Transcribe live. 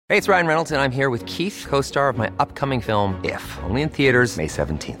Hey, it's Ryan Reynolds, and I'm here with Keith, co-star of my upcoming film, If, only in theaters May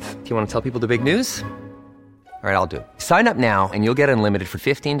 17th. Do you want to tell people the big news? All right, I'll do it. Sign up now and you'll get unlimited for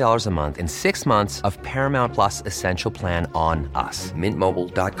 $15 a month and 6 months of Paramount Plus Essential Plan on us.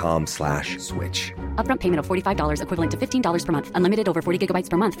 MintMobile.com/switch. Upfront payment of $45 equivalent to $15 per month. Unlimited over 40 gigabytes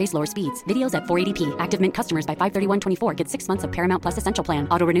per month. Face lower speeds. Videos at 480p. Active Mint customers by 531.24 get 6 months of Paramount Plus Essential Plan.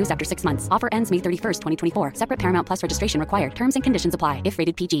 Auto renews after 6 months. Offer ends May 31st, 2024. Separate Paramount Plus registration required. Terms and conditions apply if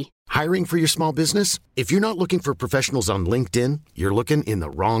rated PG. Hiring for your small business? If you're not looking for professionals on LinkedIn, you're looking in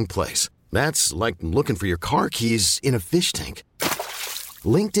the wrong place. That's like looking for your car keys in a fish tank.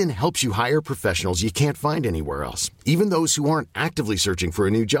 LinkedIn helps you hire professionals you can't find anywhere else, even those who aren't actively searching for a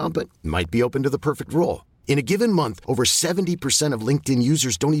new job but might be open to the perfect role. In a given month, over 70% of LinkedIn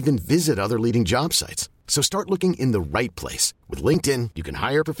users don't even visit other leading job sites. So start looking in the right place. With LinkedIn, you can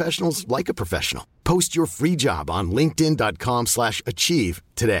hire professionals like a professional. Post your free job on linkedin.com/achieve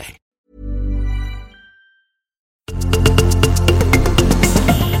today.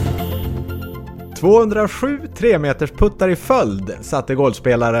 ...207 3-metersputtar i följd satte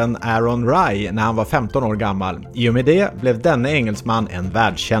golfspelaren Aaron Rai när han var 15 år gammal. I och med det blev denne engelsman en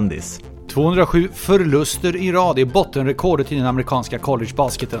världskändis. 207 förluster i rad är bottenrekordet i den amerikanska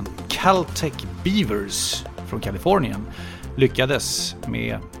collegebasketen. Caltech Beavers från Kalifornien lyckades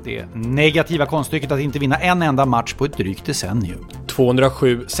med det negativa konststycket att inte vinna en enda match på ett drygt decennium.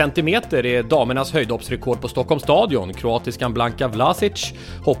 207 centimeter är damernas höjdhoppsrekord på Stockholms stadion. Kroatiskan Blanka Vlasic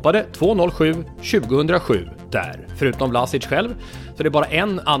hoppade 2.07 2007 där. Förutom Vlasic själv så det är bara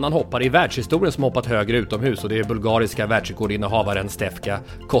en annan hoppare i världshistorien som hoppat högre utomhus, och det är bulgariska världsrekordinnehavaren Stefka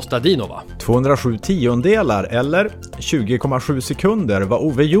Kostadinova. 207 tiondelar eller 20,7 sekunder var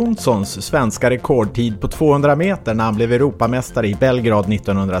Ove Jonssons svenska rekordtid på 200 meter när han blev Europamästare i Belgrad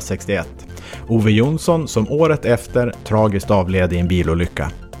 1961. Ove Jonsson som året efter tragiskt avled i en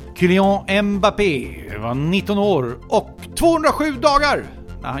bilolycka. Kylian Mbappé var 19 år och 207 dagar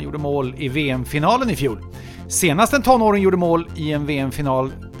när han gjorde mål i VM-finalen i fjol. Senast en tonåring gjorde mål i en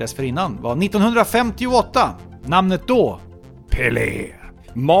VM-final dessförinnan var 1958. Namnet då? Pelé.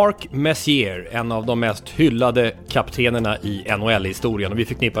 Mark Messier, en av de mest hyllade kaptenerna i NHL-historien, och vi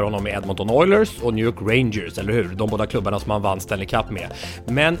förknippar honom med Edmonton Oilers och New York Rangers, eller hur? De båda klubbarna som han vann Stanley Cup med.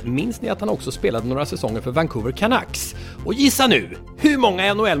 Men minns ni att han också spelade några säsonger för Vancouver Canucks? Och gissa nu, hur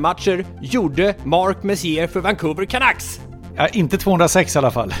många NHL-matcher gjorde Mark Messier för Vancouver Canucks? Ja, inte 206 i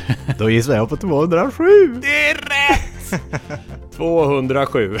alla fall. Då gissar jag på 207. Det är rätt!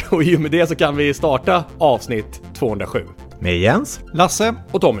 207. Och i och med det så kan vi starta avsnitt 207. Med Jens, Lasse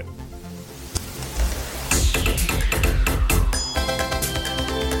och Tommy.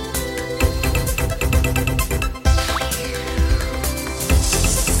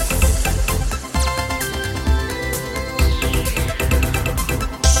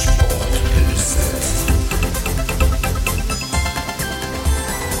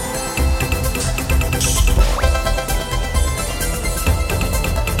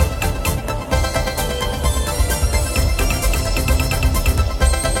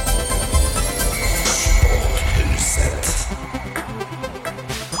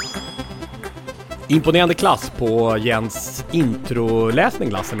 Imponerande klass på Jens introläsning,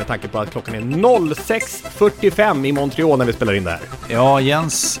 Lasse, med tanke på att klockan är 06:45 i Montreal när vi spelar in det här. Ja,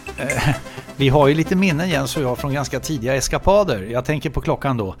 Jens, vi har ju lite minnen, Jens och jag, från ganska tidiga eskapader. Jag tänker på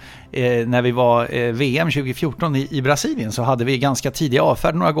klockan då. När vi var VM 2014 i Brasilien så hade vi ganska tidiga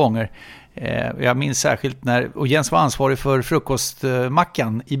avfärd några gånger. Jag minns särskilt och Jens var ansvarig för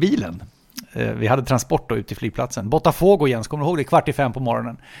frukostmackan i bilen. Vi hade transport då ut till flygplatsen. Botafogo, Jens, kommer du ihåg det? 4:45 på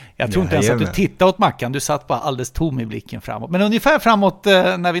morgonen. Jag tror inte ens att du tittade åt mackan. Du satt bara alldeles tom i blicken framåt. Men ungefär framåt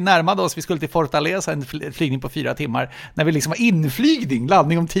när vi närmade oss, vi skulle till Fortaleza, en flygning på 4 timmar. När vi liksom var inflygning,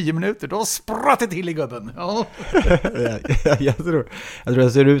 landning om 10 minuter, då spratt det till i gubben. Ja. jag tror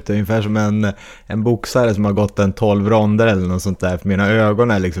jag ser ut ungefär som en boxare som har gått en 12 ronder eller något sånt där. För mina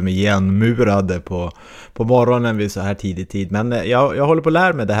ögon är liksom igenmurade på morgonen vid så här tidig tid. Men jag håller på att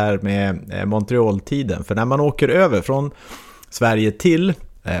lära mig det här med Montreal-tiden. För när man åker över från Sverige till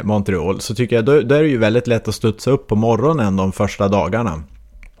Montreal så tycker jag då är det ju väldigt lätt att studsa upp på morgonen de första dagarna.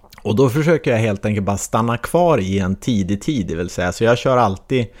 Och då försöker jag helt enkelt bara stanna kvar i en tidig tid, det vill säga. Så jag kör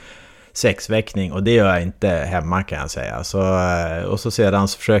alltid 6-väckning och det gör jag inte hemma, kan jag säga. Och så sedan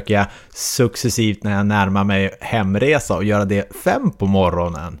så försöker jag successivt när jag närmar mig hemresa och göra det 5 på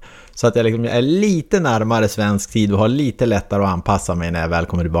morgonen. Så att jag är lite närmare svensk tid och har lite lättare att anpassa mig när jag väl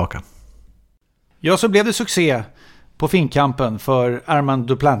kommer tillbaka. Ja, så blev det succé på finkampen för Armand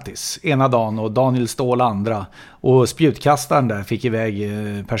Duplantis ena dagen och Daniel Ståhl andra. Och spjutkastaren där fick iväg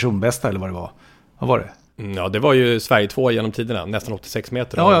personbästa, eller vad det var. Vad var det? Ja, det var ju Sverige 2 genom tiderna, nästan 86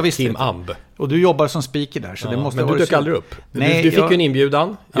 meter. Ja, jag visste Team det. Amb. Och du jobbar som speaker där, så det måste men vara... du dök aldrig upp. Nej, du fick ju en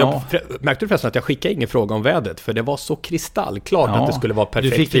inbjudan. Ja. Märkte du förresten att jag skickade ingen fråga om vädret? För det var så kristallklart att det skulle vara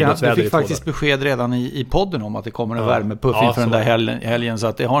perfekt friluftsväder. Du fick faktiskt besked redan i podden om att det kommer en värmepuff inför den där helgen. Så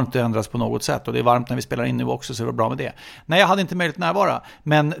att det har inte ändrats på något sätt. Och det är varmt när vi spelar in nu också, så det var bra med det. Nej, jag hade inte möjlighet att närvara.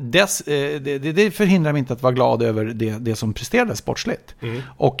 Men det förhindrar mig inte att vara glad över det som presterades sportsligt.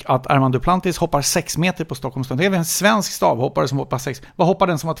 Och att Armand Duplantis hoppar 6 meter på Stockholmsdagen. Det är en svensk stavhoppare som hoppar 6. Vad hoppar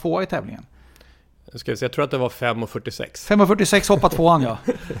den som var 2 i tävlingen? Jag tror att det var 5,46. 5,46 hoppar 2an, ja.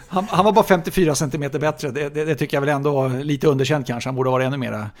 Han var bara 54 centimeter bättre. Det tycker jag väl ändå var lite underkänt kanske. Han borde vara ännu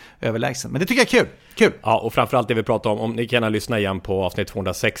mer överlägsen. Men det tycker jag är kul. Ja, och framförallt det vi pratar om ni kan lyssna igen på avsnitt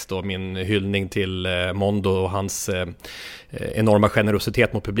 206 då, min hyllning till Mondo och hans enorma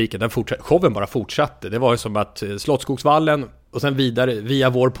generositet mot publiken. Showen bara fortsatte. Det var ju som att Slottsskogsvallen och sen vidare via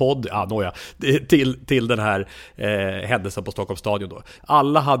vår podd till den här händelsen på Stockholms stadion då.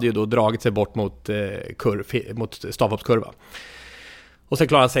 Alla hade ju då dragit sig bort mot stavhoppskurva. Och sen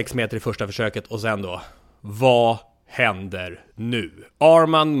klarade han 6 meter i första försöket och sen då, vad händer nu?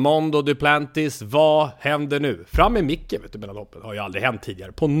 Armand Mondo Duplantis, vad händer nu? Fram med micken, vet du, mellan hoppen. Det har ju aldrig hänt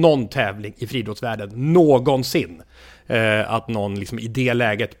tidigare på någon tävling i friidrottsvärlden någonsin. Att någon liksom i det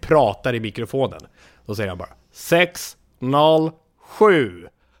läget pratar i mikrofonen. Då säger han bara 6-0-7.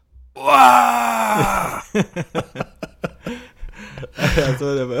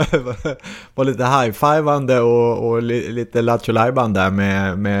 Alltså, det var lite high-fivande och lite lattjolajban där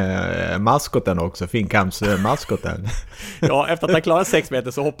med maskoten också, finkampsmaskoten. Ja, efter att han klarade 6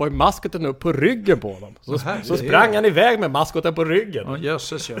 meter så hoppade maskoten upp på ryggen på honom. Så sprang han iväg med maskoten på ryggen. Ja,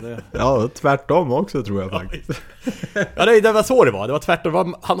 jösses, ja, det. Ja, tvärtom också tror jag faktiskt. Ja, det var så det var. Det var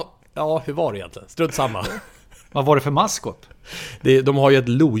tvärtom. Hur var det egentligen? Strunt samma. Vad var det för maskot? De har ju ett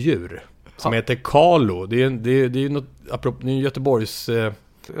lodjur som heter Carlo. Det är något, apropå, det är Göteborgs...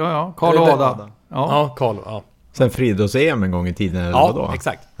 Carlo Ada. Ja, Carlo, ja. Sen friidrotts-EM en gång i tiden, eller vadå? Ja,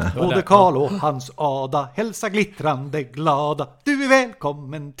 exakt. Både Carlo, hans Ada, hälsa glittrande glada. Du är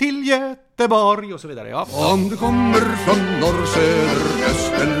välkommen till Göteborg och så vidare, ja. Om du kommer från norr, söder,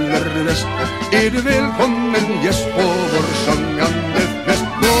 öst eller väst, är du välkommen gäst på vår sjungande fest.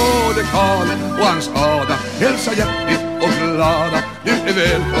 Både Carlo och hans Ada, hälsa hjärtligt och glada. Du är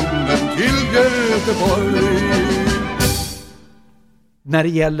välkommen till Göteborg. När det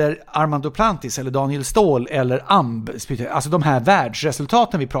gäller Armand Duplantis eller Daniel Ståhl eller Amb, alltså de här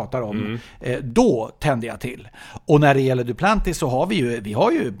världsresultaten vi pratar om, då tänder jag till. Och när det gäller Duplantis så har vi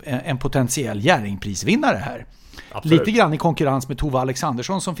har ju en potentiell Jerringprisvinnare här. Absolut. Lite grann i konkurrens med Tove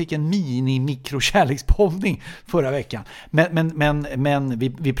Alexandersson som fick en mini-mikrokärleksbombning förra veckan. Men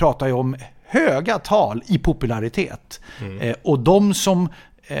vi pratar ju om höga tal i popularitet. Och de som...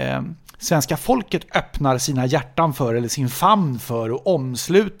 svenska folket öppnar sina hjärtan för eller sin famn för och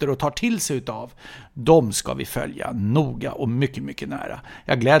omsluter och tar till sig utav, de ska vi följa noga och mycket, mycket nära.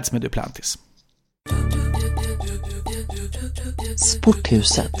 Jag gläds med Duplantis.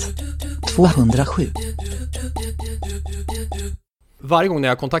 Sporthuset 207. Varje gång när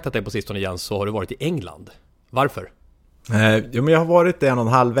jag har kontaktat dig på sistone igen så har du varit i England. Varför? Men jag har varit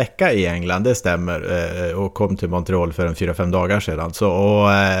 1,5 vecka i England, det stämmer, och kom till Montreal för 4-5 dagar sedan.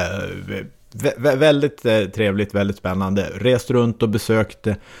 Väldigt trevligt, väldigt spännande. Rest runt och besökt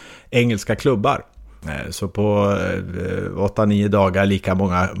engelska klubbar. Så på 8-9 dagar lika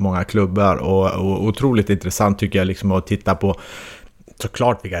många klubbar och otroligt intressant tycker jag liksom att titta på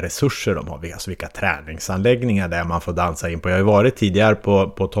såklart vilka resurser de har, alltså vilka träningsanläggningar där man får dansa in på. Jag har ju varit tidigare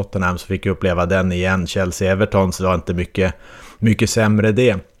på Tottenham så fick jag uppleva den igen. Chelsea-Everton så var inte mycket sämre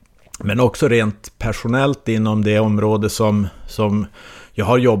det. Men också rent personellt inom det område som jag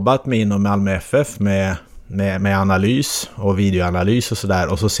har jobbat med inom Malmö FF med analys och videoanalys och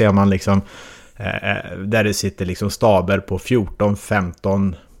sådär. Och så ser man liksom där det sitter liksom staber på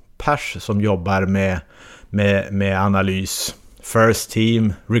 14-15 pers som jobbar med analys. First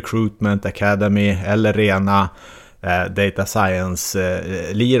team, recruitment, academy eller rena data science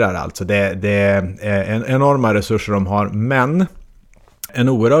lirare. Alltså det är enorma resurser de har, men en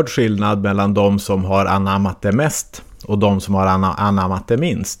oerhörd skillnad mellan de som har anammat det mest och de som har anammat det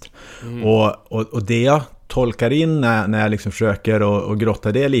minst. Och det jag tolkar in när jag liksom försöker att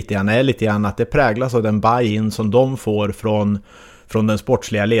grotta det lite grann är lite grann att det präglas av den buy-in som de får från den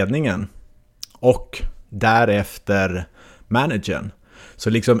sportsliga ledningen och därefter managern. Så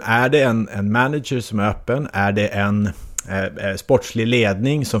liksom är det en manager som är öppen, är det en sportslig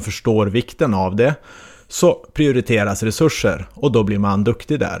ledning som förstår vikten av det, så prioriteras resurser och då blir man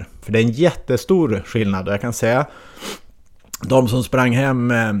duktig där. För det är en jättestor skillnad och jag kan säga de som sprang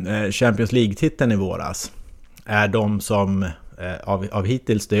hem Champions League-titeln i våras är de som av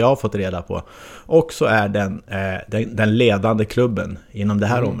hittills det jag har fått reda på också är den ledande klubben inom det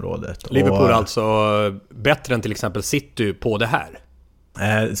här området. Liverpool är alltså bättre än till exempel City på det här?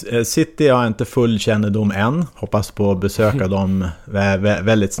 City har inte full kännedom än. Hoppas på att besöka dem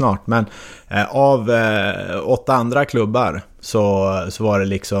väldigt snart. Men av 8 andra klubbar så var det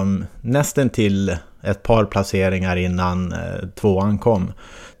liksom nästan till ett par placeringar innan 2:an kom.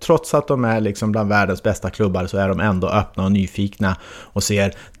 Trots att de är liksom bland världens bästa klubbar så är de ändå öppna och nyfikna och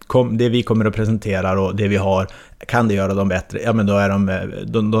ser det vi kommer att presentera och det vi har, kan det göra dem bättre? Ja, men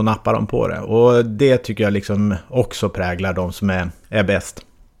då nappar de på det. Och det tycker jag liksom också präglar de som är bäst.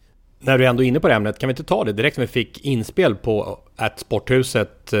 När du är ändå inne på det ämnet, kan vi inte ta det direkt när vi fick inspel på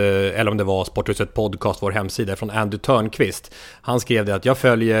Sporthuset, eller om det var Sporthuset podcast, vår hemsida, från Andy Törnqvist. Han skrev det att jag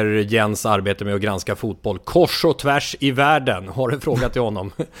följer Jens arbete med att granska fotboll kors och tvärs i världen. Har en fråga till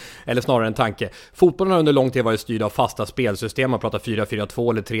honom, eller snarare en tanke. Fotbollen har under lång tid varit styrd av fasta spelsystem. Man pratar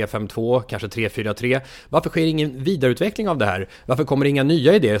 4-4-2 eller 3-5-2, kanske 3-4-3. Varför sker ingen vidareutveckling av det här? Varför kommer inga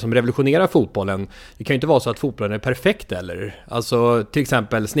nya idéer som revolutionerar fotbollen? Det kan ju inte vara så att fotbollen är perfekt, eller? Alltså till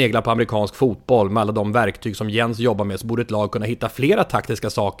exempel snegla på amerikansk fotboll med alla de verktyg som Jens jobbar med, så borde ett lag kunna hitta flera taktiska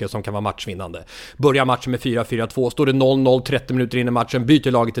saker som kan vara matchvinnande. Börjar matchen med 4-4-2, står det 0-0 30 minuter in i matchen,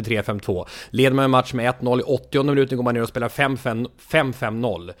 byter laget till 3-5-2. Leder man en match med 1-0 i 80:e minuten, går man ner och spelar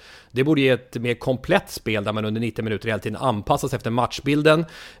 5-5-0. Det borde ge ett mer komplett spel där man under 90 minuter hela tiden anpassas efter matchbilden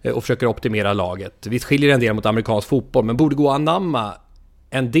och försöker optimera laget. Visst skiljer en del mot amerikansk fotboll, men borde gå att anamma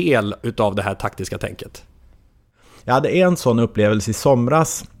en del utav det här taktiska tänket. Jag hade en sån upplevelse i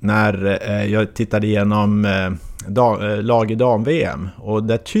somras när jag tittade igenom lag i dam-VM, och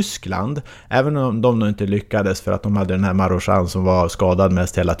där Tyskland, även om de nog inte lyckades för att de hade den här Marochan som var skadad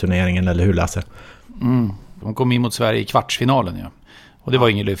mest hela turneringen, eller hur, Lasse? De kom in mot Sverige i kvartsfinalen, ja. Och det var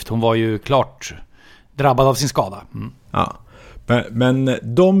ingen lyft. Hon var ju klart drabbad av sin skada. Ja. Men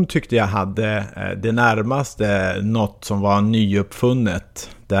de tyckte jag hade det närmaste något som var nyuppfunnet.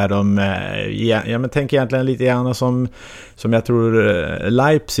 Där de tänker egentligen lite grann som jag tror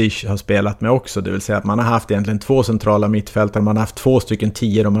Leipzig har spelat med också. Det vill säga att man har haft egentligen 2 centrala mittfältare, man har haft 2 stycken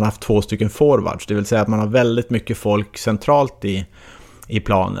 10 och man har haft 2 stycken forwards. Det vill säga att man har väldigt mycket folk centralt i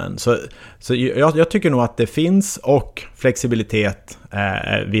planen. Så jag tycker nog att det finns, och flexibilitet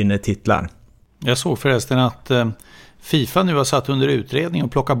vinner titlar. Jag såg förresten att FIFA nu har satt under utredning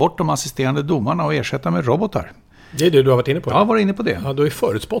och plocka bort de assisterande domarna och ersätta med robotar. Det är det du har varit inne på? Ja, jag har varit inne på det. Ja, du har ju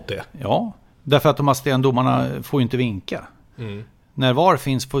förutspått det. Ja, därför att de assisterande domarna får ju inte vinka. När VAR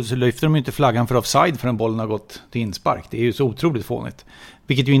finns så lyfter de inte flaggan för offside förrän bollen har gått till inspark. Det är ju så otroligt fånigt.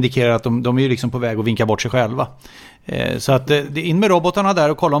 Vilket ju indikerar att de är ju liksom på väg att vinka bort sig själva. Så att det in med robotarna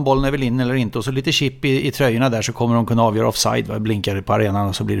där och kolla om bollen är väl in eller inte. Och så lite chip i tröjorna där, så kommer de kunna avgöra offside. Blinkar på arenan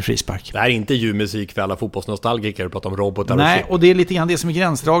och så blir det frispark. Det här är inte ljudmusik för alla fotbollsnostalgiker att prata om robotar. Nej, och det är lite grann det som är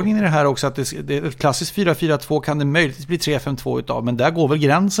gränsdragningen i det här också. Att det är ett klassiskt 4-4-2 kan det möjligtvis bli 3-5-2 utav. Men där går väl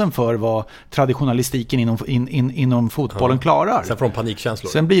gränsen för vad traditionalistiken inom fotbollen klarar. Sen från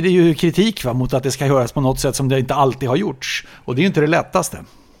panikkänslor. Sen blir det ju kritik mot att det ska göras på något sätt som det inte alltid har gjorts. Och det är ju inte det lättaste.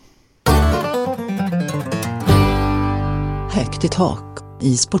 Högt i tak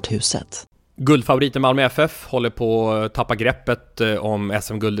i Sporthuset. Guldfavoriten Malmö FF håller på att tappa greppet om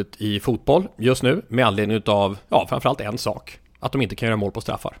SM-guldet i fotboll just nu med anledning av, framförallt en sak. Att de inte kan göra mål på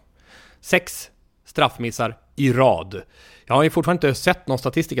straffar. 6 straffmissar i rad. Jag har ju fortfarande inte sett någon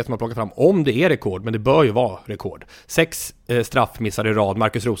statistik som har plockat fram om det är rekord, men det bör ju vara rekord. 6 straffmissar i rad,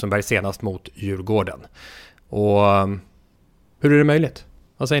 Marcus Rosenberg senast mot Djurgården. Och hur är det möjligt?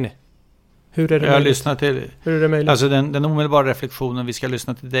 Vad säger ni? Hur är det möjligt? Hur är det möjligt? Alltså den omedelbara reflektionen, vi ska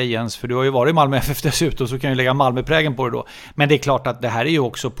lyssna till dig Jens, för du har ju varit i Malmö FF dessutom, så kan ju lägga Malmöprägen på det då. Men det är klart att det här är ju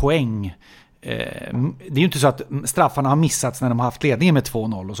också poäng. Det är ju inte så att straffarna har missats när de har haft ledningen med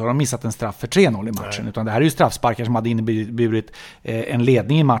 2-0 och så har de missat en straff för 3-0 i matchen. Nej. Utan det här är ju straffsparkar som hade inneburit en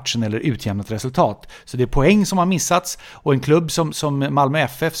ledning i matchen eller utjämnat resultat. Så det är poäng som har missats, och en klubb som Malmö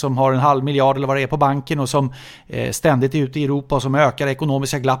FF som har 500 miljoner eller vad det är på banken och som ständigt är ute i Europa och som ökar det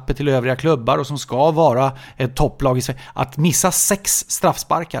ekonomiska glappet till övriga klubbar och som ska vara ett topplag i Sverige. Att missa 6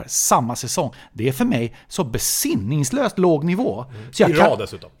 straffsparkar samma säsong, det är för mig så besinningslöst låg nivå. Så I rad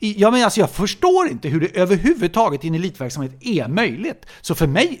dessutom. Ja, men alltså jag förstår inte hur det överhuvudtaget i en elitverksamhet är möjligt. Så för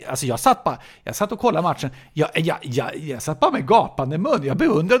mig, alltså jag satt och kollade matchen. Jag satt bara med gapande mun. Jag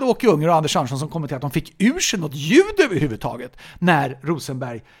beundrade Åke Unger och Anders Andersson som kommenterade att de fick ur sig något ljud överhuvudtaget när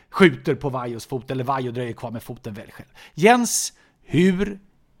Rosenberg skjuter på Vajos fot, eller Vajo dröjer kvar med foten väl själv. Jens, hur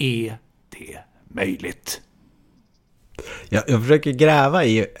är det möjligt? Jag försöker gräva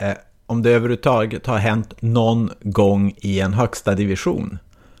i om det överhuvudtaget har hänt någon gång i en högsta division.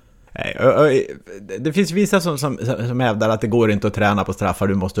 Det finns vissa som hävdar att det går inte att träna på straffar,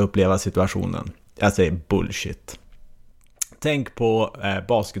 du måste uppleva situationen. Jag säger bullshit. Tänk på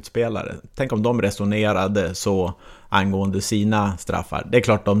basketspelare. Tänk om de resonerade så angående sina straffar. Det är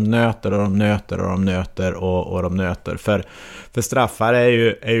klart de nöter och de nöter och de nöter och de nöter. För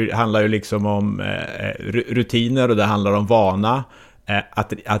straffar handlar ju liksom om rutiner och det handlar om vana.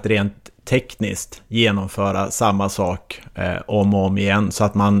 Att rent tekniskt genomföra samma sak om och om igen, så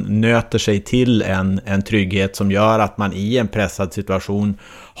att man nöter sig till en trygghet som gör att man i en pressad situation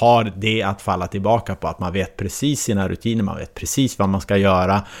har det att falla tillbaka på, att man vet precis sina rutiner, man vet precis vad man ska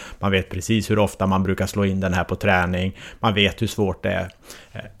göra, man vet precis hur ofta man brukar slå in den här på träning, man vet hur svårt det är.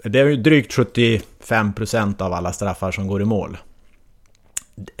 Det är ju drygt 75% av alla straffar som går i mål.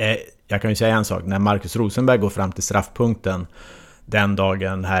 Jag kan ju säga en sak, när Marcus Rosenberg går fram till straffpunkten den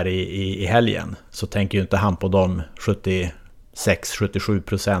dagen här i helgen, så tänker ju inte han på de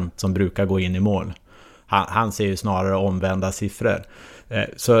 76-77% som brukar gå in i mål. Han ser ju snarare omvända siffror.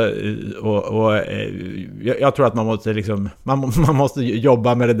 Jag tror att man måste liksom, man måste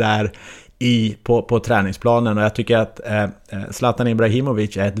jobba med det där på träningsplanen, och jag tycker att Zlatan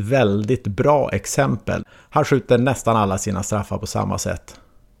Ibrahimovic är ett väldigt bra exempel. Han skjuter nästan alla sina straffar på samma sätt.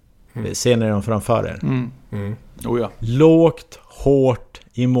 Ser ni dem framför er? Oh ja. Lågt, hårt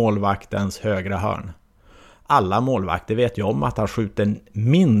i målvaktens högra hörn. Alla målvakter vet ju om att han skjuter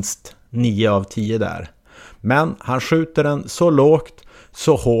minst 9 av 10 där. Men han skjuter den så lågt,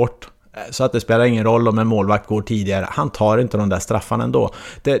 så hårt, så att det spelar ingen roll om en målvakt går tidigare. Han tar inte de där straffarna ändå.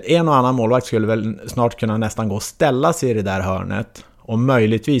 En och annan målvakt skulle väl snart kunna nästan gå och ställa sig i det där hörnet och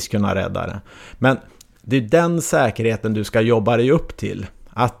möjligtvis kunna rädda det. Men det är den säkerheten du ska jobba dig upp till.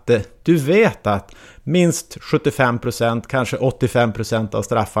 Att du vet att minst 75%, kanske 85% av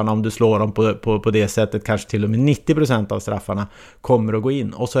straffarna, om du slår dem på det sättet, kanske till och med 90% av straffarna kommer att gå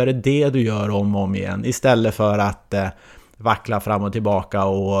in. Och så är det du gör om och om igen, istället för att vackla fram och tillbaka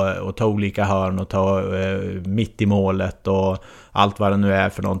och ta olika hörn och ta mitt i målet och allt vad det nu är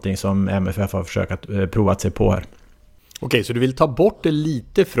för någonting som MFF har försökt provat sig på här. Okej, så du vill ta bort det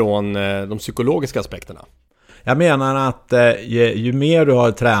lite från de psykologiska aspekterna? Jag menar att ju mer du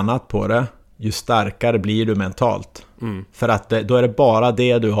har tränat på det, ju starkare blir du mentalt. För att då är det bara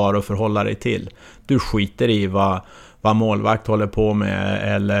det du har att förhålla dig till. Du skiter i vad målvakt håller på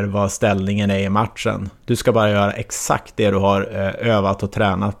med eller vad ställningen är i matchen. Du ska bara göra exakt det du har övat och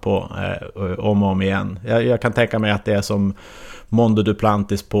tränat på om och om igen. Jag kan tänka mig att det är som Mondo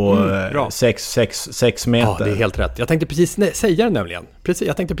Duplantis på 6 meter. Ja, det är helt rätt. Jag tänkte precis säga det nämligen.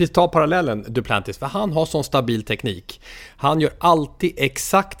 Jag tänkte precis ta parallellen Duplantis, för han har sån stabil teknik. Han gör alltid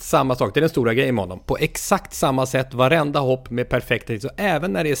exakt samma sak. Det är den stora grejen med honom. På exakt samma sätt, varenda hopp med perfekt teknik. Så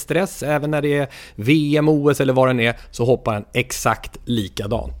även när det är stress, även när det är VM, OS eller vad det är, så hoppar han exakt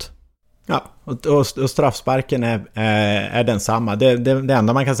likadant. Ja, och straffsparken är densamma. Det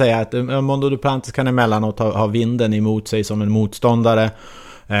enda man kan säga är att Mondo Duplantis kan emellanåt ha vinden emot sig som en motståndare,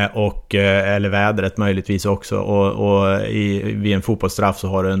 eller vädret möjligtvis också, och vid en fotbollsstraff så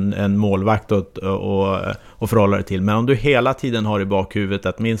har du en målvakt att förhålla dig till. Men om du hela tiden har i bakhuvudet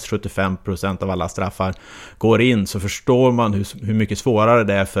att minst 75% av alla straffar går in, så förstår man hur mycket svårare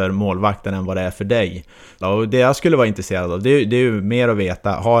det är för målvakten än vad det är för dig. Och det jag skulle vara intresserad av, det är ju mer att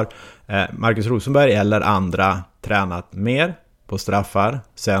veta, har Marcus Rosenberg eller andra tränat mer på straffar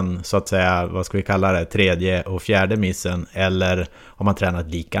sen, så att säga, vad ska vi kalla det, 3:e och 4:e missen, eller har man tränat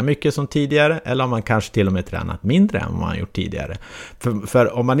lika mycket som tidigare, eller har man kanske till och med tränat mindre än vad man har gjort tidigare?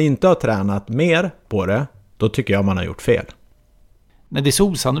 För om man inte har tränat mer på det, då tycker jag man har gjort fel. Nej, det är så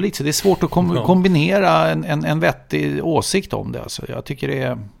osannolikt, så det är svårt att kombinera en vettig åsikt om det. Alltså, jag tycker det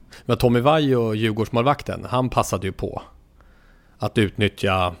är... Men Tommy Vaiho, Djurgårdsmålvakten, han passade ju på att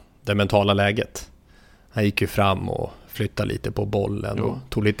utnyttja det mentala läget. Han gick ju fram och flyttade lite på bollen och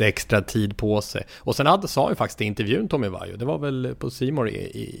tog lite extra tid på sig. Och sen sa ju faktiskt i intervjun Tommy Vaiho, det var väl på Simor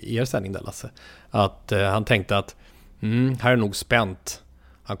i er sändning där, Lasse, att han tänkte att här är nog spänt.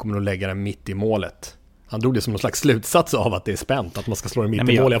 Han kommer nog lägga den mitt i målet. Han drog det som någon slags slutsats av att det är spänt, att man ska slå den mitt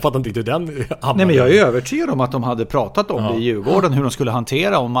i mål. Jag fattar inte riktigt hur den hamnar. Nej, men jag är övertygad om att de hade pratat om det i Djurgården, hur de skulle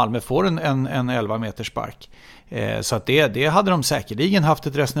hantera om Malmö får en 11 meters spark. Så att det hade de säkerligen haft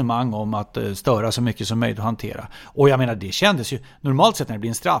ett resonemang om, att störa så mycket som möjligt att hantera. Och jag menar, det kändes ju normalt sett när det blir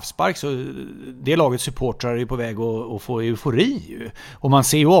en straffspark, så det lagets supportrar är på väg att få eufori ju. Och man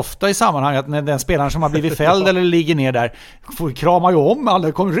ser ju ofta i sammanhang att när den spelaren som har blivit fälld eller ligger ner där får krama ju om,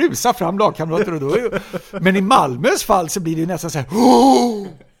 alla kommer rusa fram lagkamrater, och då men i Malmös fall så blir det ju nästan så här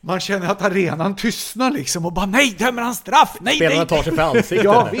Man känner att arenan tystnar liksom och bara nej, dömer han straff? Nej, spelarna tar sig för ansiktet.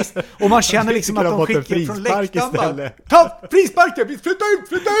 Ja, visst. Och man känner liksom att de skickar från läktaren bara, ta frispark, flytta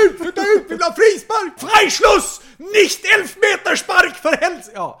ut, vill ha frispark, freischluss, nicht elfmeterspark för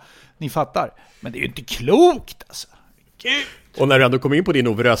helst. Ja, ni fattar. Men det är ju inte klokt alltså. Gud. Och när du ändå kom in på din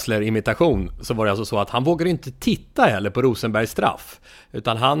Ove Rössler-imitation så var det alltså så att han vågade inte titta heller på Rosenbergs straff.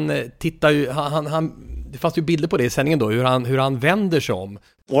 Utan han tittar ju, det fanns ju bilder på det i sändningen då, hur han vänder sig om.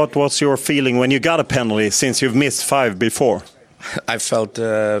 What was your feeling when you got a penalty since you've missed 5 before? I felt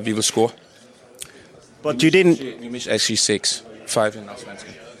we will score. But you didn't. We missed actually 5 in Allsvenskan.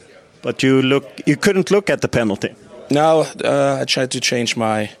 But you couldn't look at the penalty. No, I tried to change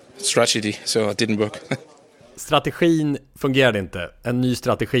my strategy, so it didn't work. Strategin fungerade inte. En ny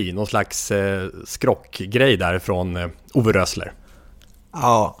strategi, någon slags skrockgrej där från Ove Rössler.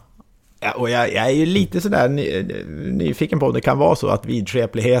 Ja, och jag är ju lite sådär nyfiken på om det kan vara så att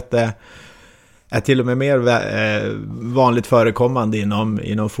vidskeplighet är till och med mer vanligt förekommande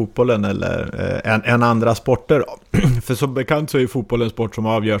inom fotbollen än andra sporter. För som bekant så är fotbollen en sport som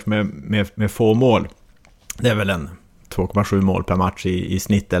avgörs med få mål. Det är väl en 2,7 mål per match i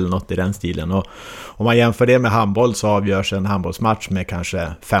snitt eller något i den stilen. Och om man jämför det med handboll så avgörs en handbollsmatch med kanske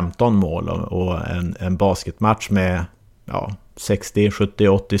 15 mål och en basketmatch med 60, 70,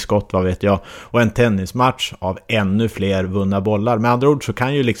 80 skott, vad vet jag. Och en tennismatch av ännu fler vunna bollar. Med andra ord så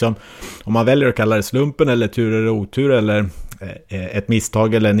kan ju liksom, om man väljer att kalla det slumpen eller tur eller otur eller ett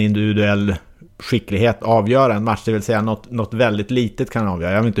misstag eller en individuell skicklighet avgöra en match. Det vill säga något väldigt litet kan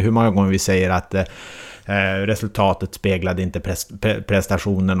avgöra. Jag vet inte hur många gånger vi säger att resultatet speglade inte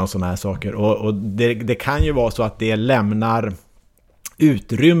prestationen och såna här saker. Och det kan ju vara så att det lämnar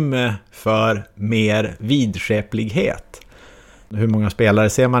utrymme för mer vidskeplighet. Hur många spelare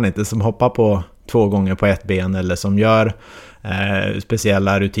ser man inte som hoppar på 2 gånger på ett ben eller som gör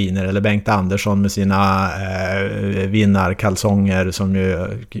speciella rutiner, eller Bengt Andersson med sina vinnarkalsonger som ju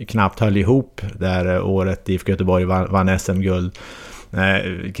knappt höll ihop där året IFK Göteborg vann SM-guld.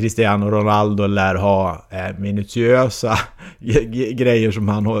 Cristiano Ronaldo lär ha minutiösa grejer som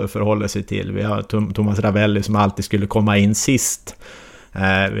han förhåller sig till. Vi har Thomas Ravelli som alltid skulle komma in sist.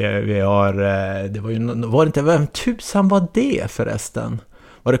 Vi har vem tusan var det förresten?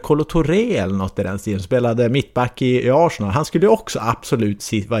 Var det Kolo Touré eller något i den stilen? Spelade mittback i Arsenal. Han skulle ju också absolut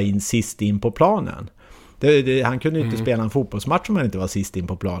vara in sist in på planen. Han kunde ju inte spela en fotbollsmatch om han inte var sist in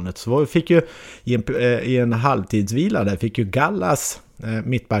på planet. Så fick ju i en halvtidsvila där fick ju Gallas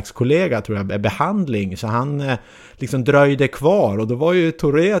mittbackskollega tror jag behandling, så han liksom dröjde kvar, och då var ju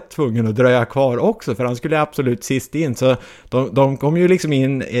Touré tvungen att dröja kvar också för han skulle absolut sist in, så de kom ju liksom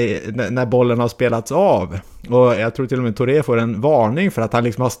in när bollen har spelats av, och jag tror till och med Touré får en varning för att han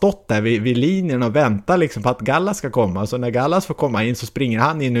liksom har stått där vid linjen och väntar liksom på att Gallas ska komma, så när Gallas får komma in så springer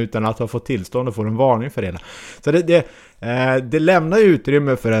han in utan att ha fått tillstånd och får en varning för det. Så det lämnar ju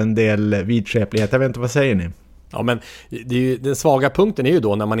utrymme för en del vidskeplighet. Jag vet inte, vad säger ni? Ja, men det är ju, den svaga punkten är ju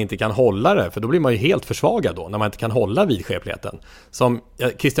då när man inte kan hålla det, för då blir man ju helt försvagad då, när man inte kan hålla vidskepligheten. Som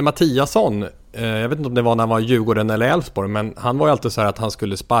Christian Mattiasson, jag vet inte om det var när han var i Djurgården eller Elfsborg, men han var ju alltid så här att han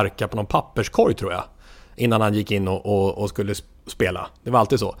skulle sparka på någon papperskorg tror jag, innan han gick in och skulle spela. Det var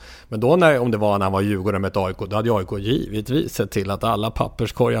alltid så. Men då om det var när han var i Djurgården med ett AIK, då hade AIK givetvis sett till att alla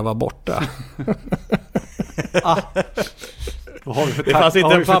papperskorgar var borta. Vad har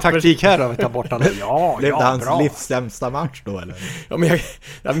vi för, taktik här av att ta bort alla? Blev det hans bra. livs sämsta match då eller? Ja, men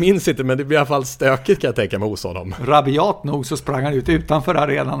jag minns inte, men det blir i alla fall stökigt kan jag tänka mig hos honom. Rabiat nog så sprang han ut utanför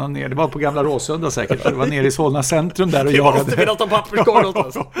arenan och ner. Det var på Gamla Råsunda säkert. Det var nere i Solna centrum där och jagade. Det måste finnas någon papperskorg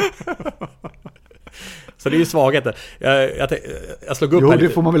någonstans. Så det är ju svagheten. Jag slog upp här lite.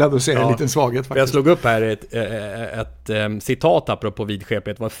 Det får man väl ändå säga, en liten svaghet faktiskt. Jag slog upp här ett citat apropå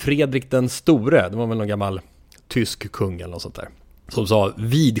vidskeplighet. Det var Fredrik den store. Det var väl någon gammal tysk kung eller något sånt där, som sa: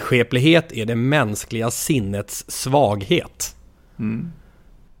 vidskeplighet är det mänskliga sinnets svaghet.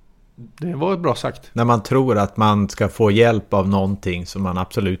 Det var bra sagt. När man tror att man ska få hjälp av någonting som man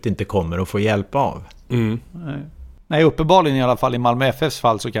absolut inte kommer att få hjälp av. Nej, uppenbarligen i alla fall i Malmö FFs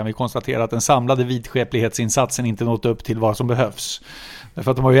fall så kan vi konstatera att den samlade vidskeplighetsinsatsen inte nått upp till vad som behövs.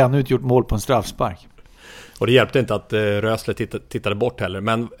 Därför att de har ju ännu inte gjort mål på en straffspark. Och det hjälpte inte att Rösler tittade bort heller.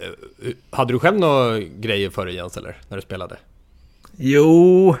 Men hade du själv några grejer för dig, Jens, eller när du spelade?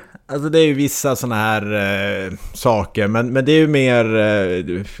 Jo, alltså det är ju vissa såna här saker. Men det är ju mer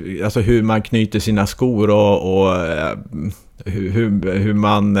alltså hur man knyter sina skor och hur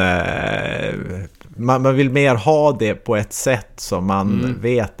man vill mer ha det på ett sätt som man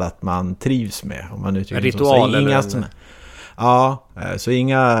vet att man trivs med. Om man ritual eller? Ja, så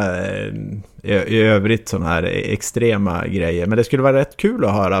inga i övrigt sådana här extrema grejer. Men det skulle vara rätt kul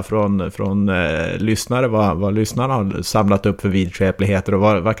att höra från lyssnare vad lyssnarna har samlat upp för vidskepligheter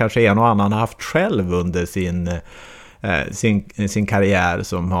och vad kanske en och annan har haft själv under sin karriär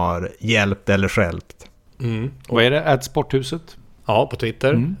som har hjälpt eller stjälpt. Och är det @Sporthuset? Ja, på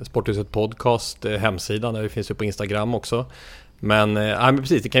Twitter. Sporthuset podcast, hemsidan. Det finns ju på Instagram också. Men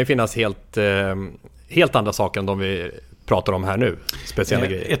precis, det kan ju finnas helt andra saker än de vi pratar om här nu. Speciella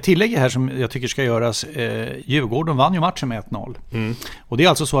grejer. Ett tillägg här som jag tycker ska göras. Djurgården vann ju matchen med 1-0. Och det är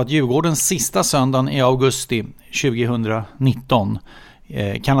alltså så att Djurgårdens sista söndagen i augusti 2019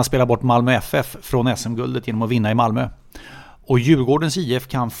 kan ha spelat bort Malmö FF från SM-guldet genom att vinna i Malmö. Och Djurgårdens IF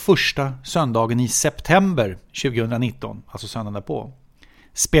kan första söndagen i september 2019, alltså söndagen därpå,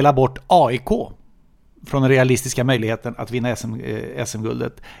 spela bort AIK från den realistiska möjligheten att vinna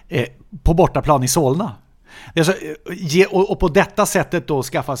SM-guldet på bortaplan i Solna. Och på detta sättet då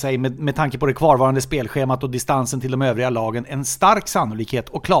skaffa sig med tanke på det kvarvarande spelschemat och distansen till de övriga lagen en stark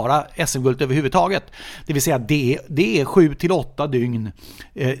sannolikhet att klara SM-guldet överhuvudtaget. Det vill säga det är 7-8 dygn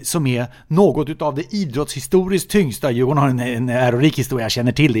som är något av det idrottshistoriskt tyngsta. Djurgården har en ärorik historia, jag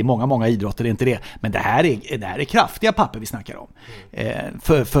känner till det i många idrotter, det är inte det. Men det här är kraftiga papper vi snackar om.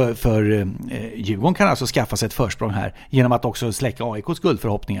 För Djurgården kan alltså skaffa sig ett försprång här genom att också släcka AIKs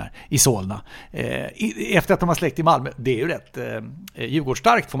guldförhoppningar i Solna. Efter att de har släckt i Malmö. Det är ju rätt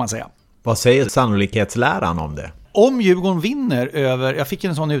Djurgårdsstarkt får man säga. Vad säger sannolikhetsläran om det? Om Djurgården vinner över, jag fick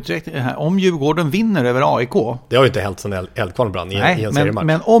en sån uträkning här, om Djurgården vinner över AIK. Det har ju inte hänt sedan Eldkvarn brann i en seriematch.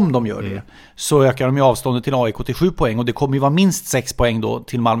 Men om de gör det så ökar de ju avståndet till AIK till 7 poäng och det kommer ju vara minst 6 poäng då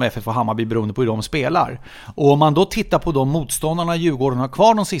till Malmö FF och Hammarby beroende på hur de spelar. Och om man då tittar på de motståndarna Djurgården har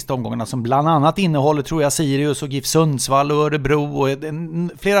kvar de sista omgångarna som bland annat innehåller tror jag Sirius och GIF Sundsvall och Örebro och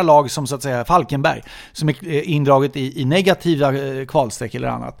flera lag som så att säga Falkenberg som är indraget i negativa kvalstreck eller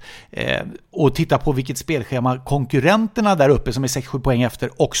annat. Och titta på vilket spelschema konkurrenterna där uppe som är 6-7 poäng efter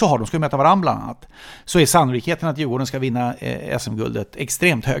också har, de ska möta varandra bland annat, så är sannolikheten att Djurgården ska vinna SM-guldet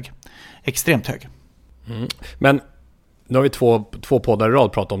extremt hög. Men nu har vi två poddar i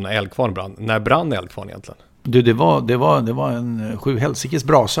rad pratat om när Eldkvarn brann. När brann Eldkvarn egentligen? Du, det var en 7 helsikes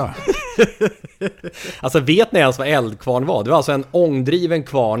brasa. Alltså vet ni ens vad Eldkvarn var? Det var alltså en ångdriven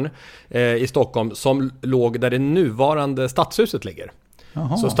kvarn i Stockholm som låg där det nuvarande Stadshuset ligger.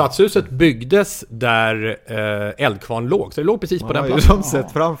 Jaha. Så Stadshuset byggdes där Eldkvarn låg. Så det låg precis på den platsen. Man har ju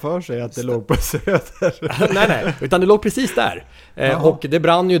sett framför sig att det låg på Söder. nej, utan det låg precis där. Och det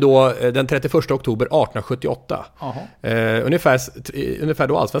brann ju då den 31 oktober 1878. Ungefär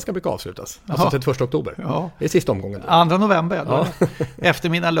då allsvenskan brukar avslutas. Alltså 31 oktober. Ja. Det är sista omgången. 2 november. Ja.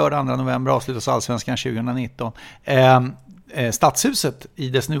 Eftermiddag lördag 2 november avslutas allsvenskan 2019. Stadshuset i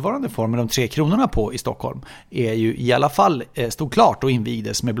dess nuvarande form med de 3 kronorna på i Stockholm är ju i alla fall stod klart och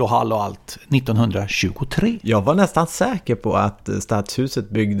invigdes med blå hall och allt 1923. Jag var nästan säker på att Stadshuset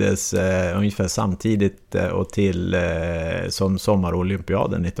byggdes ungefär samtidigt och till som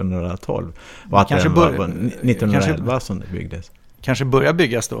sommarolympiaden 1912 och att det var 1911 som det byggdes. Kanske börjar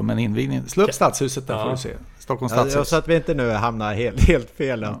byggas då, men invigningen. Slå upp Stadshuset där får du se. Stockholms Stadshus. Så att vi inte nu hamnar helt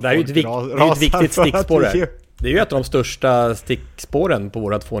fel. Det är ju ett viktigt stickspår här. Det är ju ett av de största stickspåren på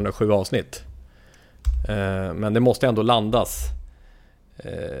våra 207 avsnitt. Men det måste ändå landas.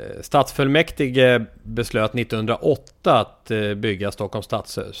 Stadsfullmäktige beslöt 1908 att bygga Stockholms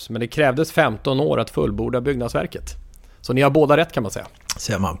stadshus. Men det krävdes 15 år att fullborda byggnadsverket. Så ni har båda rätt kan man säga.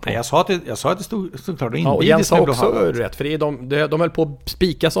 Ser man på. Jag sa att det stod klart. Ja, och Jens har också rätt. För de höll på att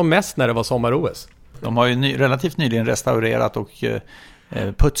spika som mest när det var sommar-OS. De har ju relativt nyligen restaurerat och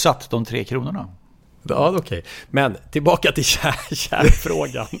putsat de 3 kronorna. Ja, okej. Men tillbaka till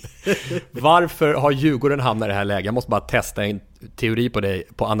kärnfrågan. Varför har Djurgården hamnat i det här läget? Jag måste bara testa en teori på dig,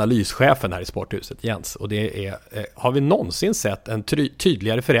 på analyschefen här i Sporthuset, Jens. Och det är, har vi någonsin sett en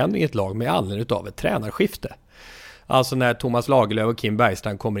tydligare förändring i ett lag med anledning av ett tränarskifte? Alltså när Thomas Lagerlöf och Kim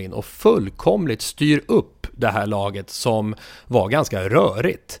Bergstrand kommer in och fullkomligt styr upp det här laget som var ganska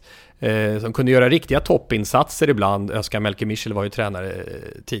rörigt. Som kunde göra riktiga toppinsatser ibland. Özcan Melker-Michel var ju tränare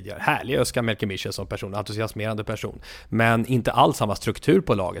tidigare. Härlig Özcan Melker-Michel som person, entusiasmerande person. Men inte alls samma struktur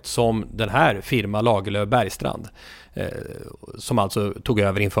på laget som den här firma Lagerlöf-Bergstrand. Som alltså tog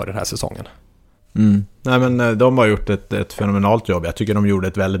över inför den här säsongen. Nej, men de har gjort ett fenomenalt jobb. Jag tycker de gjorde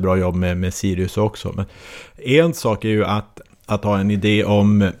ett väldigt bra jobb med Sirius också. Men en sak är ju att ha en idé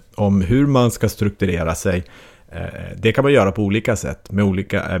om hur man ska strukturera sig. Det kan man göra på olika sätt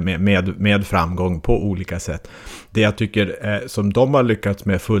med framgång på olika sätt. Det jag tycker som de har lyckats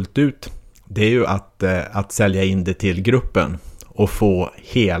med fullt ut, det är ju att sälja in det till gruppen och få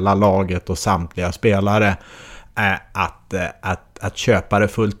hela laget och samtliga spelare att köpa det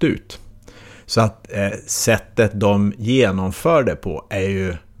fullt ut. Så att sättet de genomför det på är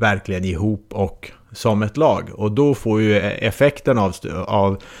ju verkligen ihop och som ett lag. Och då får ju effekten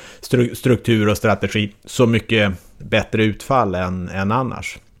av struktur och strategi så mycket bättre utfall än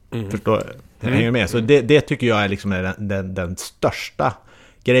annars. Förstår du? Hänger med? Så det tycker jag är liksom den största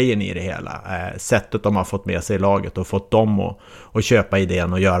grejen i det hela. Sättet de har fått med sig i laget och fått dem att köpa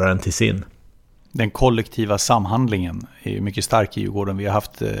idén och göra den till sin. Den kollektiva samhandlingen är ju mycket stark i Djurgården. Vi har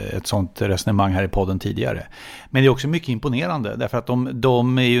haft ett sånt resonemang här i podden tidigare. Men det är också mycket imponerande därför att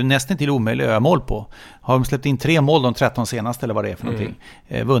de är ju nästan till omöjliga att göra mål på. Har de släppt in 3 mål de 13 senaste eller vad det är för någonting.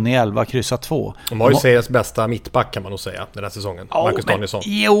 Vunnit 11, kryssat 2. De har ju seriens bästa mittback kan man nog säga den här säsongen. Marcus Danielsson.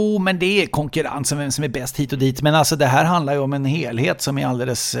 Jo, men det är konkurrensen vem som är bäst hit och dit. Men alltså det här handlar ju om en helhet som är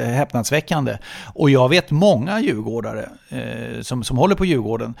alldeles häpnadsväckande. Och jag vet många djurgårdare som håller på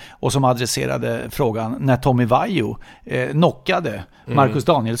Djurgården och som adresserade frågan när Tommy Vaiho knockade Marcus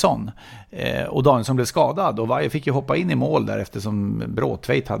Danielsson och Danielsson blev skadad och Vaiho fick ju hoppa in i mål där eftersom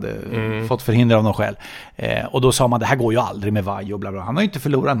Bråtveit hade fått förhindra av någon skäl. Och då sa man det här går ju aldrig med Vaiho bla bla. Han har ju inte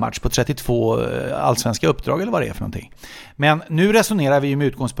förlorat en match på 32 allsvenska uppdrag eller vad det är för någonting. Men nu resonerar vi ju med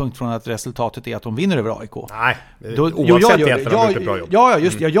utgångspunkt från att resultatet är att de vinner över AIK. Nej, oavsett egentligen har de gjort ett bra jobb. Ja,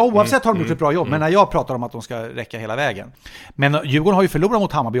 just det. Ja, oavsett har de gjort ett bra jobb. Men när jag pratar om att de ska räcka hela vägen. Men Djurgården har ju förlorat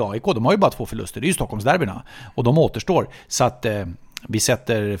mot Hammarby och AIK. De har ju bara 2 förluster. Det är ju Stockholmsderbyna. Och de återstår. Så att vi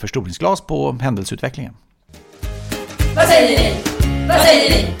sätter förstoringsglas på händelseutvecklingen. Vad säger ni? Vad säger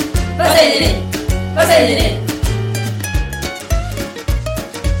ni? Vad säger ni? Vad säger ni?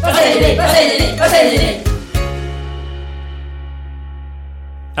 Vad säger ni? Vad säger ni? Vad säger ni?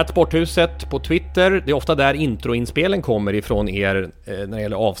 Sporthuset på Twitter. Det är ofta där introinspelen kommer ifrån er när det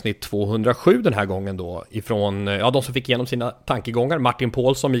gäller avsnitt 207 den här gången då. Ifrån de som fick igenom sina tankegångar. Martin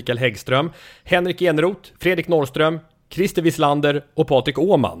Paulsson, Mikael Häggström, Henrik Eneroth, Fredrik Norrström, Christer Wislander och Patrik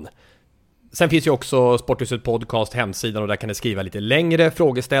Åhman. Sen finns ju också Sporthuset podcast hemsidan och där kan ni skriva lite längre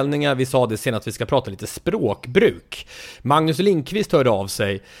frågeställningar. Vi sa det senast att vi ska prata lite språkbruk. Magnus Lindqvist hörde av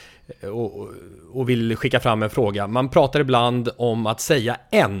sig och vill skicka fram en fråga. Man pratar ibland om att säga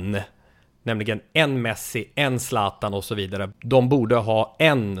en, nämligen en Messi, en Zlatan och så vidare. De borde ha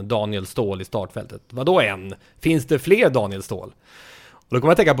en Daniel Ståhl i startfältet. Vadå en? Finns det fler Daniel Ståhl? Och då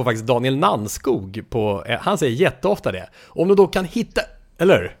kommer jag tänka på faktiskt Daniel Nannskog. Han säger jätteofta det. Om du då kan hitta,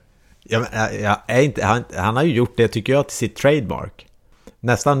 eller? Han har ju gjort det tycker jag till sitt trademark.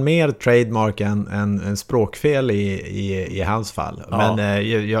 Nästan mer trademark än språkfel i hans fall. Ja.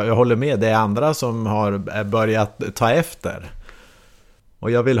 Men jag håller med, det är andra som har börjat ta efter.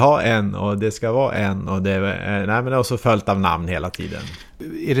 Och jag vill ha en och det ska vara en och det är också följt av namn hela tiden.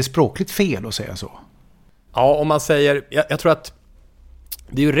 Är det språkligt fel att säga så? Ja, om man säger, jag tror att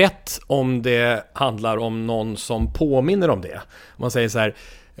det är ju rätt om det handlar om någon som påminner om det. Om man säger så här,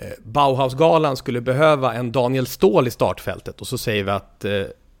 Bauhausgalan skulle behöva en Daniel Ståhl i startfältet och så säger vi att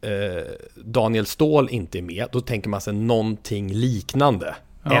Daniel Ståhl inte är med, då tänker man sig någonting liknande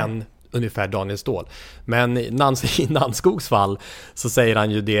än ungefär Daniel Ståhl. Men i Nannskogs fall så säger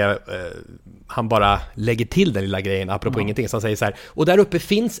han ju det, han bara lägger till den lilla grejen apropå ingenting. Så han säger så här, och där uppe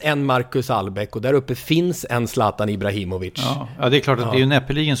finns en Marcus Albeck och där uppe finns en Zlatan Ibrahimovic. Ja, det är klart att det är ju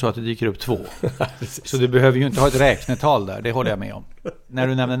näppeligen så att det dyker upp 2. Så du behöver ju inte ha ett räknetal där, det håller jag med om. När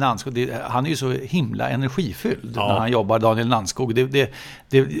du nämner Nannskog, han är ju så himla energifylld när han jobbar, Daniel Nannskog.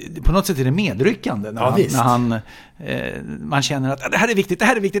 På något sätt är det medryckande när man känner att det här är viktigt, det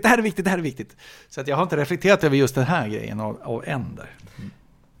här är viktigt, det här är viktigt, det här är viktigt. Så att jag har inte reflekterat över just den här grejen av änder.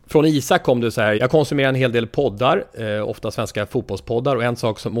 Från Isak kom det så här, jag konsumerar en hel del poddar, ofta svenska fotbollspoddar, och en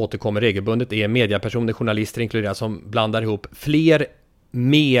sak som återkommer regelbundet är mediapersoner, journalister inkluderat, som blandar ihop fler,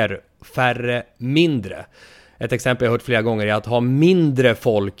 mer, färre, mindre. Ett exempel jag har hört flera gånger är att ha mindre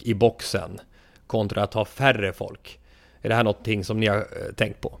folk i boxen kontra att ha färre folk. Är det här någonting som ni har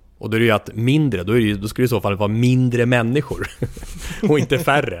tänkt på? Och då är det ju att mindre, då skulle det i så fall vara mindre människor och inte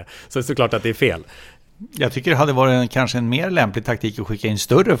färre. Så det är såklart att det är fel. Jag tycker det hade varit kanske en mer lämplig taktik att skicka in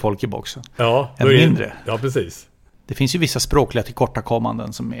större folk i boxen än mindre. Ja, precis. Det finns ju vissa språkliga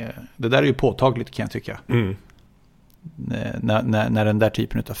tillkortakommanden som är... Det där är ju påtagligt kan jag tycka. När den där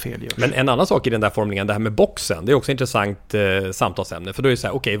typen av fel görs. Men en annan sak i den där formuleringen, det här med boxen, det är också intressant samtalsämne. För då är det så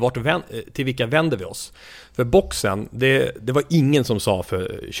här, okej, till vilka vänder vi oss? För boxen, det var ingen som sa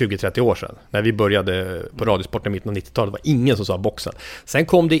för 20-30 år sedan. När vi började på Radiosporten i mitten av 90-talet, var ingen som sa boxen. Sen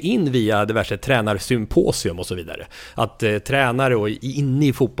kom det in via diverse tränarsymposium och så vidare. Att tränare och inne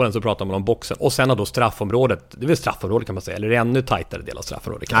i fotbollen så pratar man om boxen. Och sen har då straffområdet, det är väl straffområdet kan man säga, eller ännu tajtare del av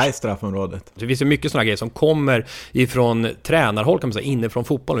straffområdet kanske. Nej, straffområdet. Det finns ju mycket sådana grejer som kommer ifrån tränarhåll kan man säga, inifrån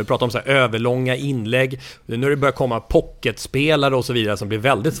fotbollen. Vi pratar om så här överlånga inlägg. Nu det börjar komma pocketspelare och så vidare som blir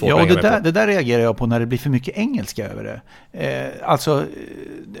väldigt svårt att hänga med på. Det där reagerar jag på när det blir för mycket engelska över det. Alltså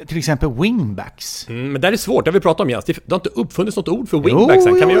till exempel wingbacks. Men det är svårt, det har vi pratat om, Jens. Det har inte uppfunnits något ord för wingbacks.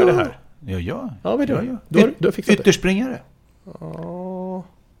 Kan vi göra det här? Ja, vad är det? Du har fixat det. Ytterspringare.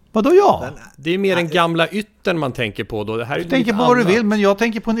 Vadå ja? Det är mer den gamla yttern man tänker på då. Det här är tänker på vad du vill, men jag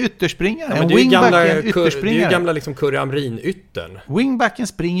tänker på en ytterspringare. Ja, en wingback är en ytterspringare. Det är ju gamla liksom Curry Hamrin-yttern. Wingbacken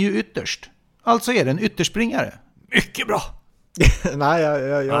springer ju ytterst. Alltså är det en ytterspringare. Mycket bra! Nej,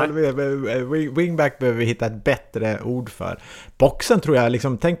 jag håller med. Wingback behöver vi hitta ett bättre ord för. Boxen tror jag,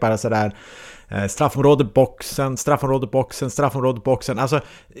 liksom, tänk bara sådär. Straffområdeboxen. Alltså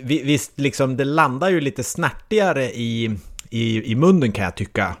visst liksom, det landar ju lite snärtigare i munnen kan jag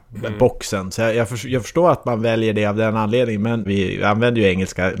tycka, boxen. Så jag förstår att man väljer det av den anledningen, men vi använder ju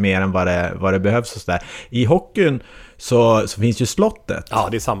engelska mer än vad det behövs och så där. I hockeyn så finns ju slottet. Ja,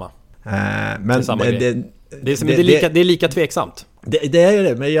 det är samma. Men det är samma det är lika tveksamt. Det är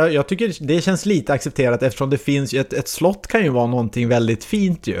det, men jag tycker det känns lite accepterat eftersom det finns ju ett slott kan ju vara någonting väldigt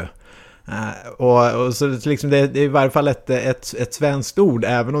fint ju. Och så liksom det är i varje fall ett svenskt ord,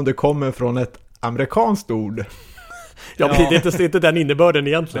 även om det kommer från ett amerikanskt ord. Ja, men det är inte den innebörden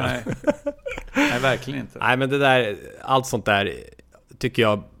egentligen. Nej, verkligen inte. Nej, men det där, allt sånt där tycker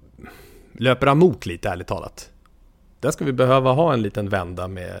jag löper emot lite, ärligt talat. Där ska vi behöva ha en liten vända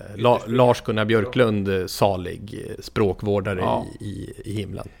med Lars-Gunnar Björklund, salig språkvårdare i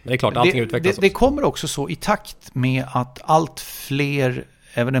himlen. Men det är klart, allting utvecklas. Det kommer också så i takt med att allt fler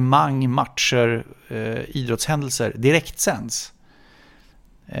evenemang, matcher, idrottshändelser direktsänds.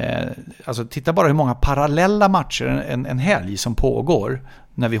 Alltså titta bara hur många parallella matcher en helg som pågår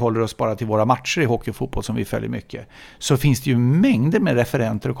när vi håller oss bara till våra matcher i hockey och fotboll som vi följer mycket, så finns det ju mängder med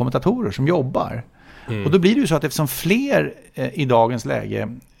referenter och kommentatorer som jobbar. Och då blir det ju så att eftersom fler i dagens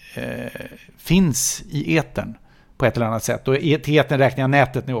läge finns i etern på ett eller annat sätt, och till etern räknar jag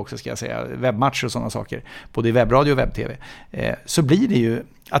nätet nu också, ska jag säga, webbmatcher och sådana saker, både i webbradio och webb-tv, så blir det ju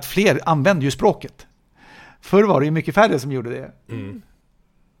att fler använder ju språket. Förr var det ju mycket färre som gjorde det.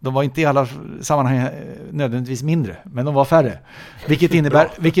 De var inte i alla sammanhang nödvändigtvis mindre, men de var färre. Vilket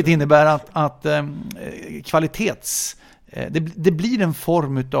innebär att det blir en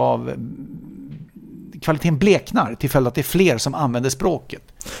form utav kvaliteten bleknar till följd att det är fler som använder språket.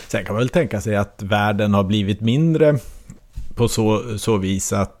 Sen kan man väl tänka sig att världen har blivit mindre på så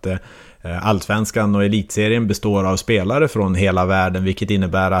vis att Allsvenskan och elitserien består av spelare från hela världen, vilket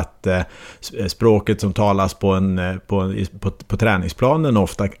innebär att språket som talas på träningsplanen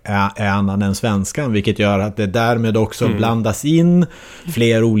ofta är annan än svenskan, vilket gör att det därmed också blandas in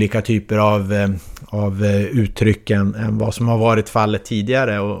fler olika typer av uttryck än vad som har varit fallet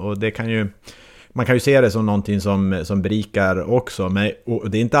tidigare, och det kan ju, man kan ju se det som någonting som berikar också, men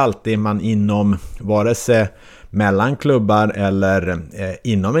det är inte alltid man inom vare sig mellan klubbar eller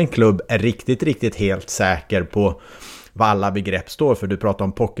inom en klubb är riktigt helt säker på vad alla begrepp står för. Du pratar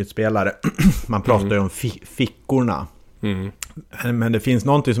om pocketspelare, man pratar ju om fickorna. Men det finns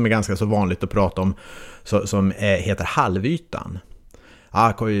någonting som är ganska så vanligt att prata om som heter halvytan.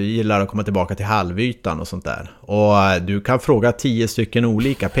 Jag gillar att komma tillbaka till halvytan och sånt där. Och du kan fråga 10 stycken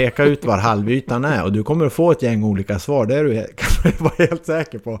olika, peka ut var halvytan är, och du kommer att få ett gäng olika svar. Det kan du vara helt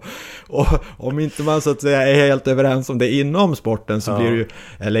säker på. Och om inte man så att säga är helt överens om det inom sporten, så blir det ju,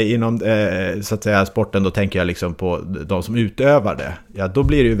 eller inom så att säga sporten, då tänker jag liksom på de som utövar det. Ja, då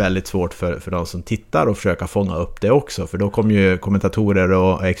blir det ju väldigt svårt för de som tittar och försöka fånga upp det också. För då kommer ju kommentatorer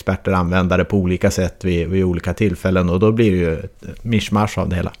och experter använda det på olika sätt vid olika tillfällen, och då blir det ju ett mischmasch av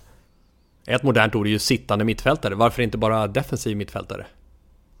det hela. Ett modernt ord är ju sittande mittfältare. Varför inte bara defensiv mittfältare?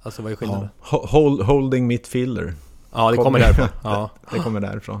 Alltså vad är skillnaden? Holding midfielder. Ja, det kommer därifrån. Ja. Det kommer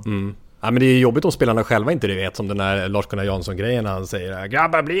därifrån. Ja, men det är jobbigt om spelarna själva inte det vet, som den där Lars-Gunnar Jansson-grejen, han säger: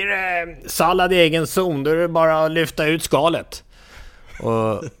 grabbar, blir det sallad i egen zon, då är det bara att lyfta ut skalet.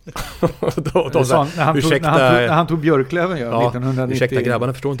 Och då så, när han tog Björklöven 1990. Ursäkta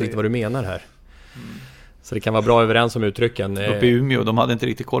grabbarna, förstår inte riktigt vad du menar här. Så det kan vara bra överens om uttrycken. Uppe i Umeå, de hade inte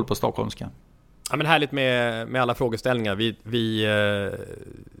riktigt koll på stockholmska. Ja, men härligt med alla frågeställningar. Vi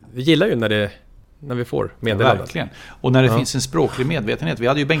gillar ju när vi får meddelanden. Ja, verkligen. Och när det finns en språklig medvetenhet. Vi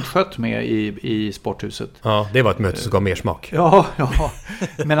hade ju Bengt Schött med i Sporthuset. Ja, det var ett möte som gav mer smak. Ja.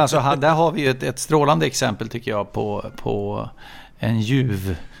 Men alltså, där har vi ju ett strålande exempel tycker jag på en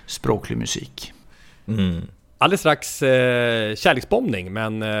ljuv språklig musik. Alldeles strax kärleksbombning,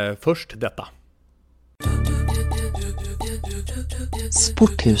 men först detta.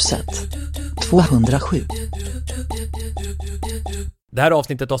 Sporthuset 207. Det här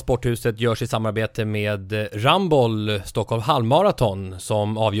avsnittet av Sporthuset görs i samarbete med Ramboll Stockholm halvmaraton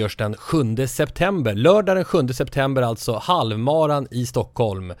som avgörs den 7 september. Lördag den 7 september alltså, halvmaran i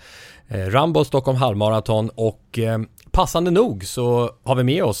Stockholm. Ramboll Stockholm halvmaraton och passande nog så har vi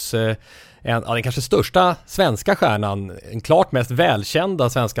med oss den kanske största svenska stjärnan, en klart mest välkända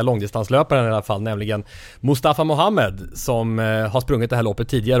svenska långdistanslöparen i alla fall, nämligen Mustafa Mohamed som har sprungit det här loppet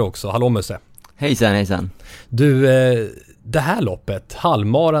tidigare också. Hallå Musse. Hejsan. Du, det här loppet,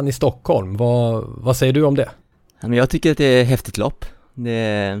 halvmaran i Stockholm, vad säger du om det? Jag tycker att det är ett häftigt lopp. Det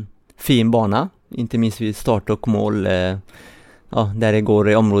är fin bana, inte minst vid start och mål. Där det går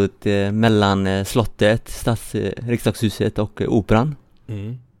i området mellan slottet, riksdagshuset och operan.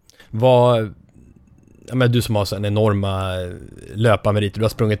 Du som har så en enorma löparmeriter, du har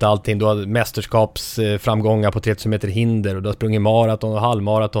sprungit allting, du har mästerskapsframgångar på 3000 meter hinder och du har sprungit maraton och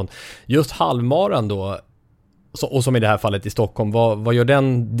halvmaraton. Just halvmaran då, och som i det här fallet i Stockholm, vad gör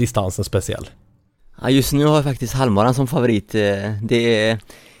den distansen speciell? Ja, just nu har jag faktiskt halvmaran som favorit. Det är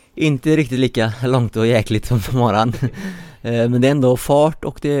inte riktigt lika långt och jäkligt som maran. Men det är ändå fart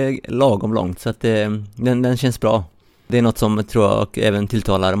och det är lagom långt, så att den känns bra. Det är något som tror jag även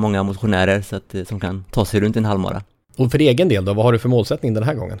tilltalar många motionärer så att, som kan ta sig runt en halvmara. Och för egen del då, vad har du för målsättning den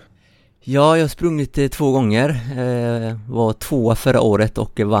här gången? Ja, jag har sprungit 2 gånger. Var 2 förra året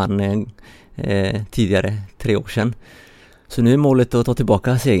och vann tidigare 3 år sedan. Så nu är målet att ta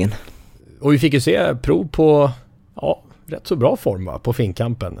tillbaka segern. Och vi fick ju se prov på rätt så bra form på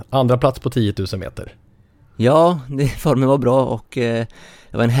Finnkampen. Andra plats på 10 000 meter. Ja, formen var bra och det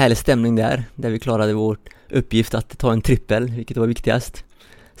var en härlig stämning där vi klarade vår uppgift att ta en trippel, vilket var viktigast.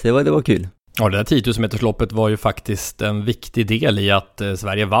 Så det var kul. Ja, det där 10 000 metersloppet var ju faktiskt en viktig del i att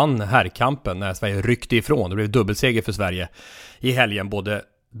Sverige vann herrkampen när Sverige ryckte ifrån. Det blev dubbelseger för Sverige i helgen. Både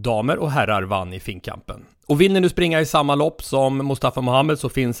damer och herrar vann i Finnkampen. Och vill ni nu springa i samma lopp som Mustafa Mohamed så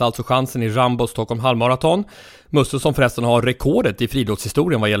finns alltså chansen i Ramboll Stockholm halvmaraton. Musse som förresten har rekordet i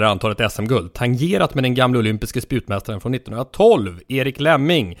friidrottshistorien vad gäller antalet SM-guld. Tangerat med den gamla olympiska spjutmästaren från 1912, Erik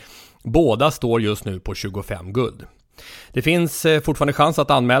Lemming. Båda står just nu på 25 guld. Det finns fortfarande chans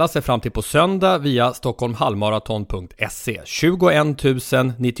att anmäla sig fram till på söndag via stockholmhalvmaraton.se. 21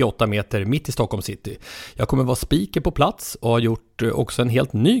 098 meter mitt i Stockholm city. Jag kommer vara speaker på plats och har gjort också en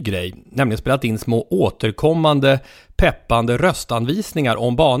helt ny grej. Nämligen spelat in små återkommande peppande röstanvisningar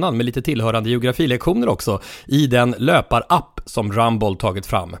om banan med lite tillhörande geografilektioner också i den löparapp som Rumble tagit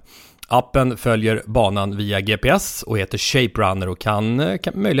fram. Appen följer banan via GPS och heter Shape Runner och kan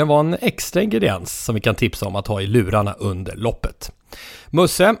möjligen vara en extra ingrediens som vi kan tipsa om att ha i lurarna under loppet.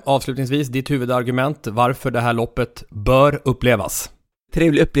 Musse, avslutningsvis ditt huvudargument varför det här loppet bör upplevas.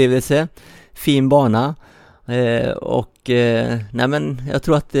 Trevlig upplevelse, fin bana och jag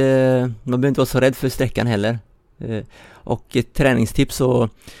tror att man behöver inte vara så rädd för sträckan heller. Och ett träningstips så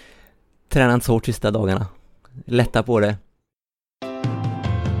träna inte så hårt sista dagarna. Lätta på det.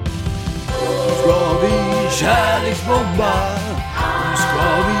 Kärleksbomba, nu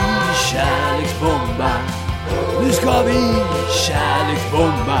ska vi kärleksbomba, nu ska vi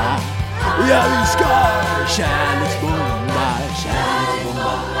kärleksbomba, ja vi ska kärleksbomba,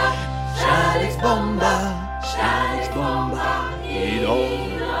 kärleksbomba, kärleksbomba, kärleksbomba idag.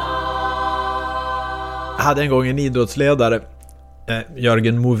 Jag hade en gång en idrottsledare,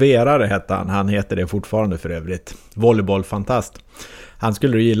 Jörgen Moverare hette han heter det fortfarande för övrigt, volleybollfantast. Han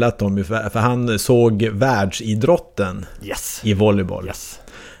skulle ju gilla dem för han såg världsidrotten i volleyboll.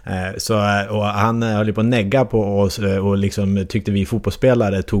 Och han höll på att negga på oss och liksom tyckte vi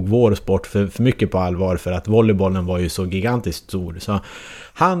fotbollsspelare tog vår sport för mycket på allvar för att volleybollen var ju så gigantiskt stor. Så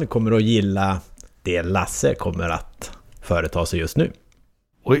han kommer att gilla det Lasse kommer att företa sig just nu.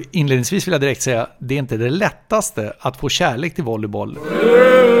 Och inledningsvis vill jag direkt säga, det är inte det lättaste att få kärlek till volleyboll.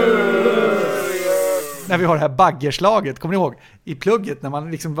 När vi har det här baggerslaget, kommer ni ihåg? I plugget när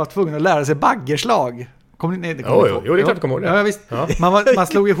man liksom var tvungen att lära sig baggerslag. Jo, det är klart jag kommer ihåg det. Ja, visst. Ja. Man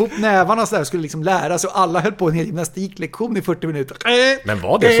slog ihop nävarna så där, skulle liksom lära sig och alla höll på en hel gymnastiklektion i 40 minuter. Men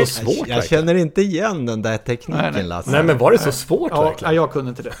var det så svårt? Jag känner inte igen den där tekniken, Lasse. Nej, men var det så svårt verkligen? Ja, jag kunde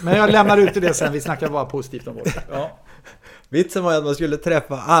inte det. Men jag lämnar ut det sen, vi snackar bara positivt om det. Ja. Vitsen var att man skulle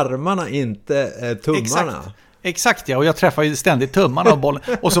träffa armarna, inte tummarna. Exakt, ja, och jag träffar ju ständigt tummarna av bollen.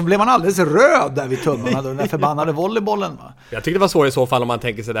 Och så blev man alldeles röd där vid tummarna, den där förbannade volleybollen. Va? Jag tyckte det var svårt i så fall om man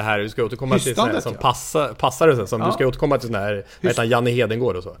tänker sig det här, du ska återkomma till sån här som passar det sen, som du ska återkomma till sån här, heter Janne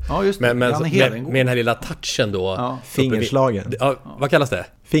Hedengård och så. Ja, just det. Men med den här lilla touchen då. Ja. Fingerslagen. Vad kallas det?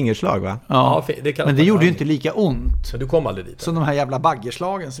 Fingerslag, va? Ja, men det gjorde ju inte lika ont. Men du kom aldrig dit. Som de här jävla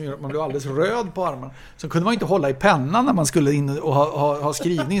baggerslagen som gör att man blev alldeles röd på armarna. Så kunde man inte hålla i pennan när man skulle in och ha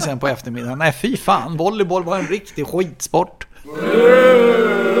skrivning sen på eftermiddagen. Nej, fy fan, volleyboll var en riktig skitsport.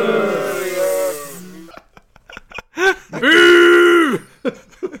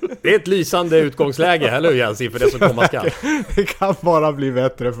 Det är ett lysande utgångsläge, eller Jens, inför det som komma skall. Det kan bara bli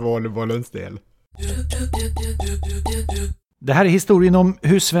bättre för volleybollens del. Det här är historien om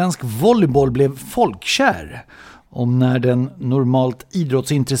hur svensk volleyboll blev folkkär. Om när den normalt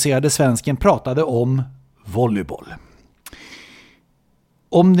idrottsintresserade svensken pratade om volleyboll.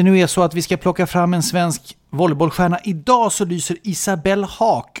 Om det nu är så att vi ska plocka fram en svensk volleybollstjärna idag, så lyser Isabelle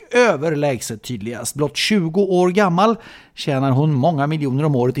Haak överlägset tydligast. Blott 20 år gammal tjänar hon många miljoner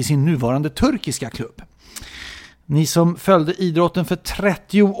om året i sin nuvarande turkiska klubb. Ni som följde idrotten för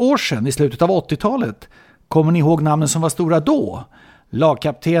 30 år sedan i slutet av 80-talet, kommer ni ihåg namnen som var stora då?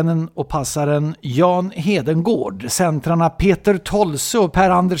 Lagkaptenen och passaren Jan Hedengård, centrarna Peter Tolse och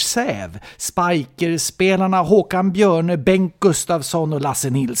Per-Anders Säv, Spiker-spelarna Håkan Björne, Bengt Gustafsson och Lasse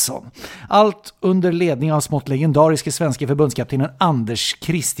Nilsson. Allt under ledning av smått legendariska svenska förbundskaptenen Anders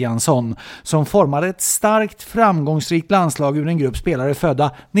Christiansson, som formade ett starkt framgångsrikt landslag ur en grupp spelare födda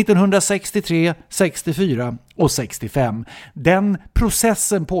 1963, 64 och 65. Den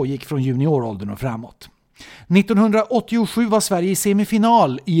processen pågick från junioråldern och framåt. 1987 var Sverige i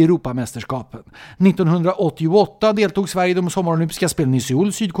semifinal i Europamästerskapen. 1988 deltog Sverige i de sommarolympiska spelen i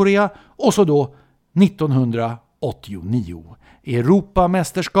Seoul, Sydkorea. Och så då 1989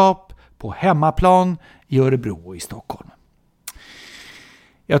 Europamästerskap på hemmaplan i Örebro och i Stockholm.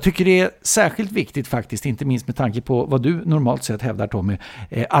 Jag tycker det är särskilt viktigt faktiskt, inte minst med tanke på vad du normalt sett hävdar, Tommy,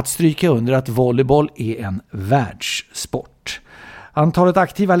 att stryka under att volleyboll är en världssport. Antalet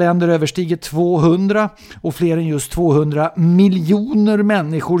aktiva länder överstiger 200 och fler än just 200 miljoner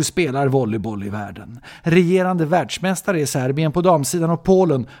människor spelar volleyboll i världen. Regerande världsmästare är Serbien på damsidan och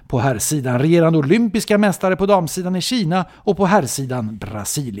Polen på herrsidan. Regerande olympiska mästare på damsidan är Kina och på herrsidan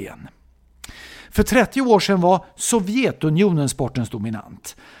Brasilien. För 30 år sedan var Sovjetunionen sportens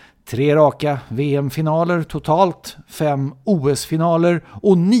dominant. 3 raka VM-finaler, totalt 5 OS-finaler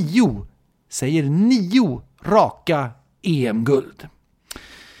och 9 raka EM-guld.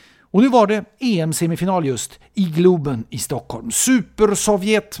 Och nu var det EM-semifinal just i Globen i Stockholm.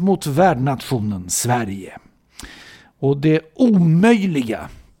 Super-Sovjet mot värdnationen Sverige. Och det omöjliga,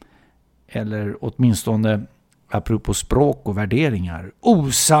 eller åtminstone apropå språk och värderingar,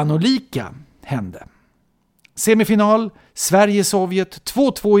 osannolika hände. Semifinal, Sverige-Sovjet,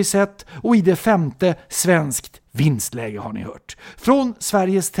 2-2 i set och i det 5:e svenskt vinstläge har ni hört. Från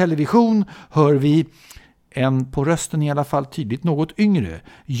Sveriges Television hör vi en på rösten i alla fall tydligt något yngre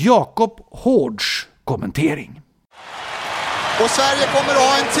Jakob Hårds kommentering. Och Sverige kommer att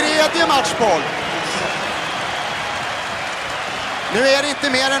ha en 3:e matchboll. Nu är det inte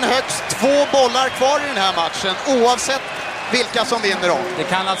mer än högst 2 bollar kvar i den här matchen, oavsett vilka som vinner dem. Det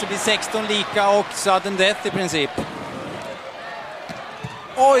kan alltså bli 16 lika och sudden death i princip.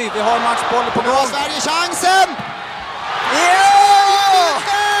 Oj, vi har matchbollen på gång. Nu har Sverige chansen! Ja!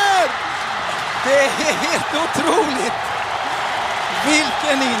 Det är helt otroligt!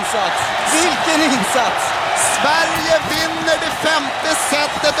 Vilken insats! Vilken insats! Sverige vinner det 5:e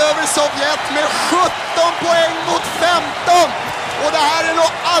setet över Sovjet med 17 poäng mot 15! Och det här är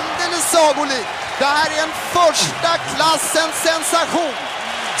nog alldeles sagolikt. Det här är en första klassens sensation.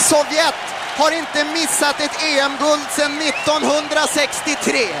 Sovjet har inte missat ett EM-guld sedan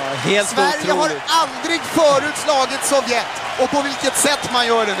 1963. Ja, Sverige har aldrig förut slagit Sovjet. Och på vilket sätt man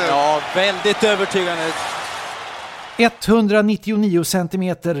gör det nu. Ja, väldigt övertygande. 199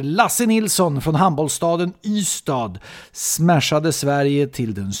 centimeter Lasse Nilsson från handbollsstaden Ystad smashade Sverige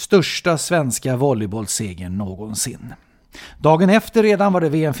till den största svenska volleybollsegern någonsin. Dagen efter redan var det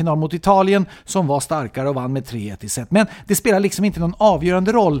VM-final mot Italien som var starkare och vann med 3-1 i set. Men det spelar liksom inte någon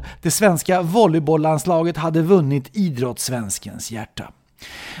avgörande roll. Det svenska volleybolllandslaget hade vunnit idrottssvenskens hjärta.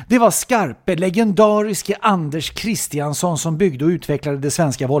 Det var skarpe, legendariske Anders Christiansson som byggde och utvecklade det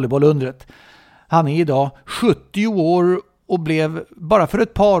svenska volleybollundret. Han är idag 70 år och blev bara för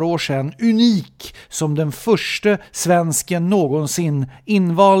ett par år sedan unik som den första svensken någonsin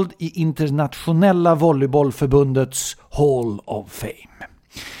invald i internationella volleybollförbundets Hall of Fame.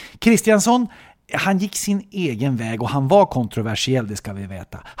 Christiansson, han gick sin egen väg och han var kontroversiell, det ska vi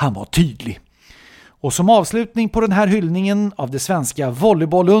veta. Han var tydlig. Och som avslutning på den här hyllningen av det svenska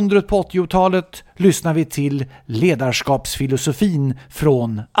volleybollundret på 80-talet lyssnar vi till ledarskapsfilosofin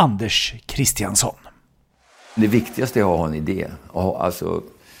från Anders Christiansson. Det viktigaste är att ha en idé. Alltså,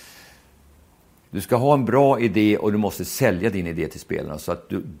 du ska ha en bra idé och du måste sälja din idé till spelarna så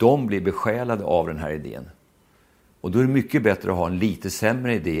att de blir besjälade av den här idén. Och då är det mycket bättre att ha en lite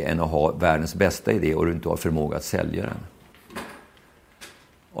sämre idé än att ha världens bästa idé och du inte har förmåga att sälja den.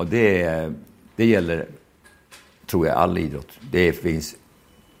 Och det gäller tror jag all idrott. Det finns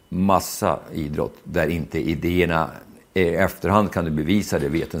massa idrott där inte idéerna, i efterhand kan du bevisa det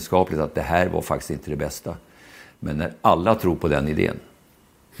vetenskapligt att det här var faktiskt inte det bästa. Men när alla tror på den idén,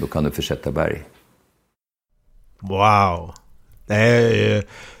 då kan du försätta berg. Wow. Det är,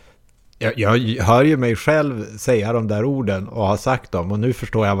 jag hör ju mig själv säga de där orden och har sagt dem, och nu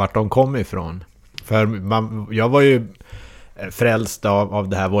förstår jag vart de kom ifrån. För jag var ju frälst av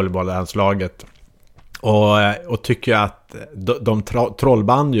det här volleybolllandslaget och tycker att de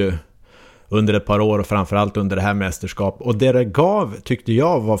trollband ju under ett par år och framförallt under det här mästerskap. Och det gav, tyckte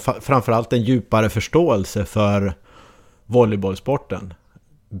jag, var framförallt en djupare förståelse för volleybollsporten.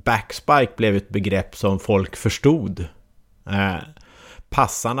 Backspike blev ett begrepp som folk förstod.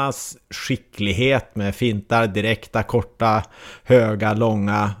 Passarnas skicklighet med fintar, direkta, korta, höga,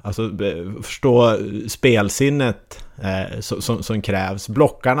 långa, alltså förstå spelsinnet som krävs,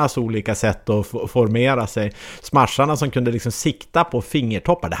 blockarnas olika sätt att formera sig, smasharna som kunde liksom sikta på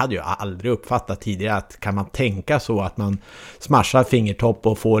fingertoppar. Det hade jag aldrig uppfattat tidigare, att kan man tänka så att man smashar fingertopp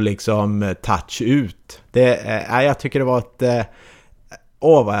och får liksom touch ut. Jag tycker det var ett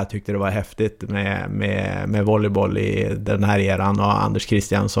vad jag tyckte det var häftigt med volleyboll i den här eran, och Anders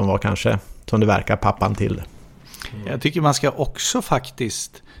Christian som var kanske, som det verkar, pappan till det. Jag tycker man ska också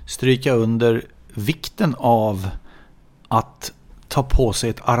faktiskt stryka under vikten av att ta på sig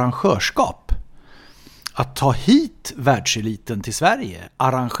ett arrangörskap. Att ta hit världseliten till Sverige,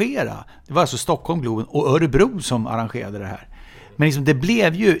 arrangera. Det var alltså Stockholm, Globen och Örebro som arrangerade det här. Men liksom det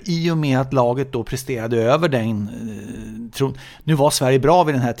blev ju, i och med att laget då presterade över den tron. Nu var Sverige bra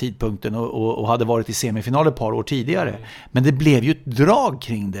vid den här tidpunkten och hade varit i semifinal ett par år tidigare. Men det blev ju ett drag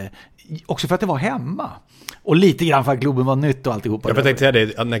kring det. Också för att det var hemma. Och lite grann för att Globen var nytt och alltihopa. Jag tänkte säga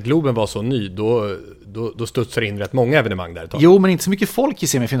det, att när Globen var så ny, då studsade in rätt många evenemang där. Jo, men inte så mycket folk i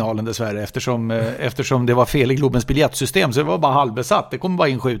semifinalen dessvärre, eftersom det var fel i Globens biljettsystem, så det var bara halvbesatt. Det kom bara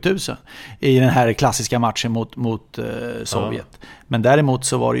in 7000 i den här klassiska matchen mot Sovjet. Ja. Men däremot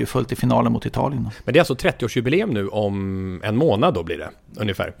så var det ju fullt i finalen mot Italien. Men det är alltså 30-årsjubileum nu om en månad då blir det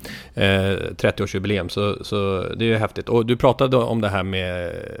ungefär. 30-årsjubileum, så det är ju häftigt. Och du pratade om det här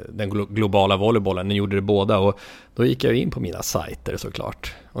med den globala volleybollen, ni gjorde det båda, och då gick jag in på mina sajter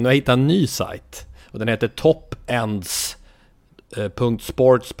såklart. Och nu har jag hittat en ny sajt, och den heter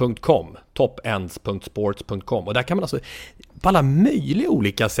topends.sports.com, topends.sports.com, och där kan man alltså på alla möjliga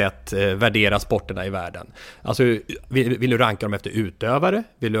olika sätt värdera sporterna i världen. Alltså, vill du ranka dem efter utövare?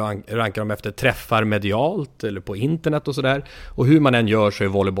 Vill du ranka dem efter träffar medialt eller på internet och sådär? Och hur man än gör så är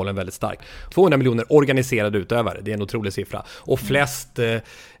volleybollen väldigt stark. 200 miljoner organiserade utövare, det är en otrolig siffra. Och flest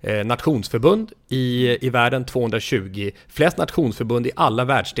nationsförbund i världen, 220. Flest nationsförbund i alla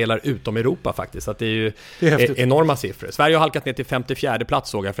världsdelar utom Europa faktiskt. Så att det är ju enorma siffror. Sverige har halkat ner till 54:e plats,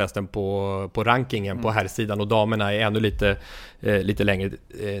 såg jag förresten på rankingen på herrsidan, och damerna är ännu lite längre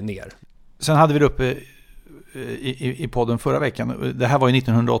ner. Sen hade vi det uppe i podden förra veckan. Det här var ju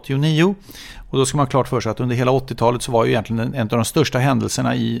 1989, och då ska man ha klart för sig att under hela 80-talet så var ju egentligen en av de största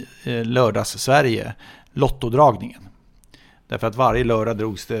händelserna i lördags Sverige lottodragningen. Därför att varje lördag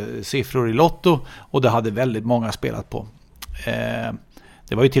drogs det siffror i lotto, och det hade väldigt många spelat på.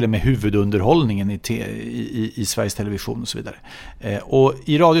 Det var ju till och med huvudunderhållningen i Sveriges Television och så vidare. Och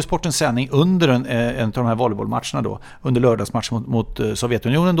i Radiosportens sändning under en av de här volleybollmatcherna då, under lördagsmatchen mot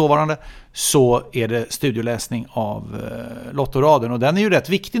Sovjetunionen dåvarande, så är det studioläsning av Lottoraden. Och den är ju rätt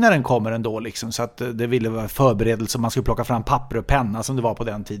viktig när den kommer ändå liksom, så att det ville vara förberedelse. Man skulle plocka fram papper och penna som det var på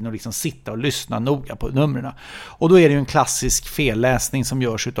den tiden och liksom sitta och lyssna noga på numren. Och då är det ju en klassisk felläsning som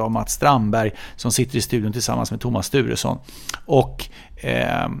görs av Mats Strandberg, som sitter i studion tillsammans med Thomas Sturesson. Och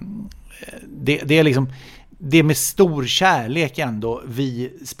det är liksom, det är med stor kärlek ändå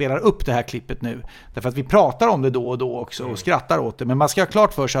vi spelar upp det här klippet nu, därför att vi pratar om det då och då också och skrattar åt det, men man ska ha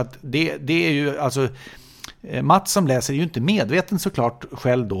klart för sig att det är ju alltså, Mats som läser är ju inte medveten såklart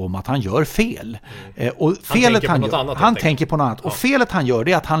själv då om att han gör fel. Och felet han tänker på något annat. Och felet han gör,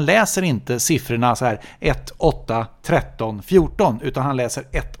 det är att han läser inte siffrorna så här 1, 8, 13, 14, utan han läser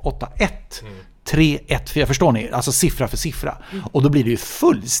 1, 8, 1. 3, 1, 4, förstår ni? Alltså siffra för siffra. Och då blir det ju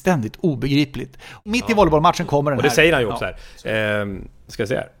fullständigt obegripligt. Mitt i volleybollmatchen kommer den här. Och det säger han ju också här. Ska jag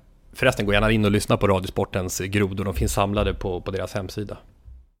säga. Förresten, gå gärna in och lyssna på Radiosportens grodor. De finns samlade på deras hemsida.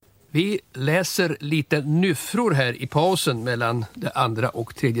 Vi läser lite nyffror här i pausen mellan det andra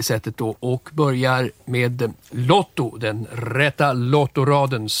och tredje sättet då, och börjar med Lotto, den rätta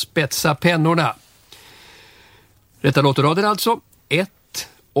lottoraden. Spetsa pennorna. Rätta lottoraden alltså 1,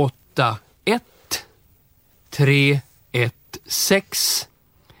 8, 1, 3, 1, 6,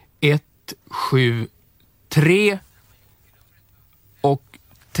 1, 7, 3 och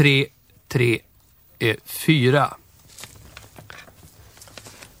 3, 3, 4.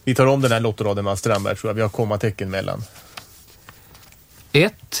 Vi tar om den här lottoraden med Strandberg, tror jag. Vi har kommatecken mellan.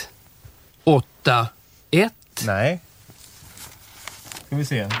 1, 8, 1. Nej. Ska vi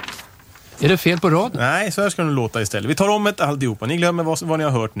se. Är det fel på raden? Nej, så här ska det låta istället. Vi tar om ett alltihopa. Ni glömmer vad ni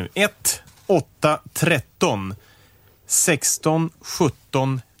har hört nu. 1, 8, 13, 16,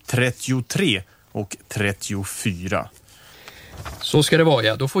 17, 33 och 34. Så ska det vara,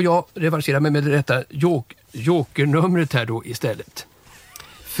 ja. Då får jag reversera mig med det rätta jokernumret här då istället.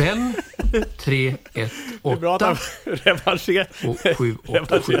 5, 3, 1, 8. Reversera. 7,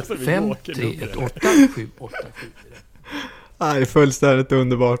 8, 7. 5, 3, 1, 8, 7, 8, 7. Nej, fullständigt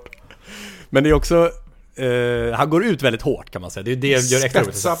underbart. Men det är också... han går ut väldigt hårt, kan man säga. Det är det jag gör extra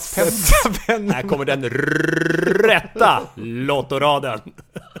roligt. Här kommer den rätta lottoraden.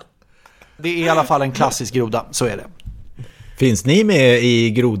 Det är i alla fall en klassisk groda, så är det. Finns ni med i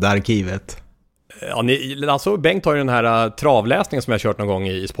grodarkivet? Ja, alltså Bengt har ju den här travläsningen som jag har kört någon gång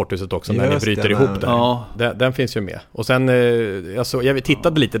i Sporthuset också, när ni bryter ihop där. Ja. Den finns ju med. Och sen, jag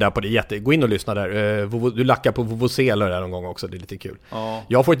tittade lite där på det, gå in och lyssna där. Du lackar på Vuvuzela där någon gång också, det är lite kul. Ja.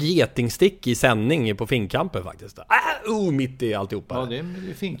 Jag får ett getingstick i sändning på Finnkampen faktiskt. Mitt i alltihopa. Ja, det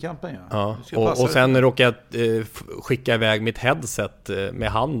är Finnkampen, ja. Och sen råkade jag skicka iväg mitt headset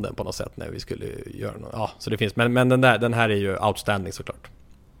med handen på något sätt när vi skulle göra något. Ja, så det finns. Men den här är ju outstanding såklart.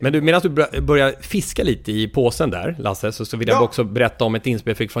 Men du, medan du börjar fiska lite i påsen där, Lasse, så vill jag också berätta om ett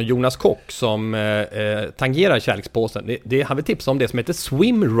inspel från Jonas Kock som tangerar kärlekspåsen. Han vill tipsa om det som heter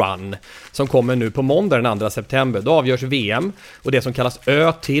Swim Run, som kommer nu på måndag den 2 september. Då avgörs VM och det som kallas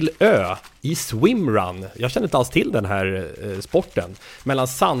Ö till Ö i Swim Run. Jag känner inte alls till den här sporten. Mellan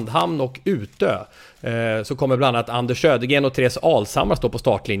Sandhamn och Utö så kommer bland annat Anders Södergren och Therese Alshammar stå på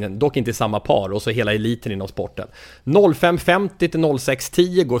startlinjen, dock inte i samma par, och så hela eliten inom sporten. 05.50 till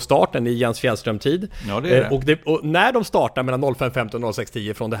 06.10 går starten i Jens Fjällström-tid. Ja, det är det. Och när de startar mellan 05.50 och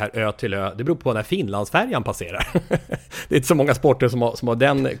 06.10 från det här Ö till Ö, det beror på när Finlandsfärjan passerar. Det är inte så många sporter som har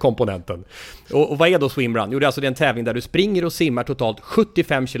den komponenten. Och vad är då swimrun? Jo, det är en tävling där du springer och simmar totalt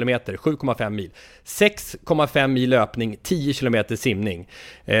 75 kilometer, 7,5 mil. 6,5 mil löpning, 10 kilometer simning.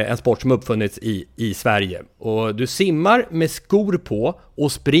 En sport som uppfunnits i Sverige. Och du simmar med skor på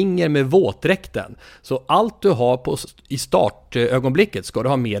och springer med våtdräkten. Så allt du har i startögonblicket ska du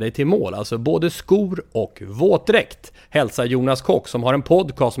ha med dig till mål. Alltså både skor och våtdräkt. Hälsa Jonas Kock som har en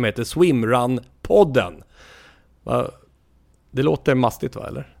podcast som heter Swimrun-podden. Det låter mastigt, va,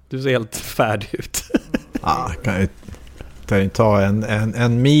 eller? Du ser helt färdig ut. Ja, kan ju ta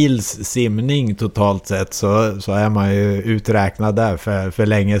en mils simning totalt sett, så är man ju uträknad där för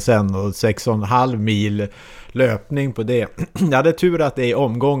länge sedan, och 6,5 mil löpning på det. Jag hade tur att det är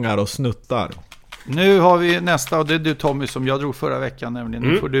omgångar och snuttar. Nu har vi nästa, och det är du Tommy som jag drog förra veckan nämligen.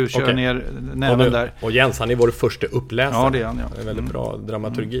 Nu får du köra ner näven där. Och Jens, han är vår första uppläsare. Ja, det är han, ja. Det är väldigt bra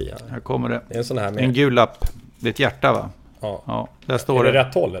dramaturgi. Här kommer det. En sån här med. En gul lapp. Det är ett hjärta, va? Ja. Där står är det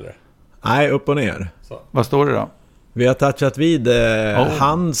rätt håll, eller? Nej, upp och ner. Så. Vad står det då? Vi har touchat vid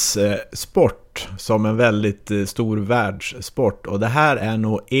hans sport som en väldigt stor världssport. Och det här är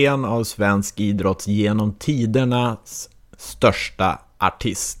nog en av svensk idrotts genom tidernas största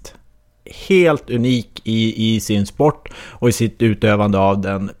artist. Helt unik i sin sport och i sitt utövande av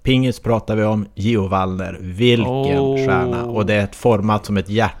den. Pingis pratar vi om, Gio Wallner. Vilken stjärna. Och det är format som ett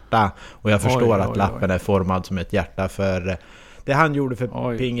hjärta. Och jag förstår att lappen är formad som ett hjärta, för det han gjorde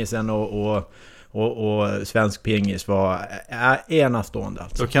för pingisen och svensk pingis var enastående.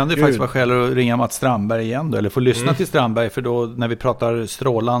 Alltså. Då kan det faktiskt vara skäl att ringa Mats Strandberg igen då, eller få lyssna till Strandberg, för då när vi pratar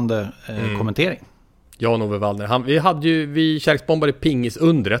strålande kommentering. Jan-Ove Wallner. Vi kärleksbombade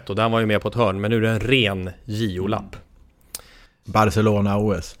pingisundret och där var ju med på ett hörn, men nu är det en ren Gio-lapp.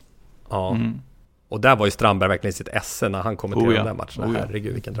 Barcelona-OS. Ja. Och där var ju Strandberg verkligen sitt esse när han kommenterade den matchen.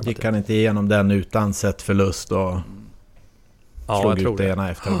 Herregud, vilken dramatik. Vi kan inte igenom den utan sett förlust och slog ut det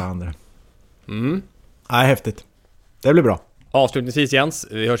ena efter det andra. Häftigt. Det blir bra. Avslutningsvis, Jens,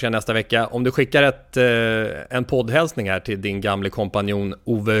 vi hörs igen nästa vecka. Om du skickar en poddhälsning här till din gamla kompanjon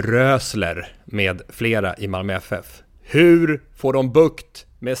Ove Rösler med flera i Malmö FF. Hur får de bukt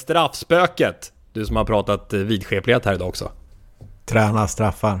med straffspöket? Du som har pratat vidskeplighet här idag också. Träna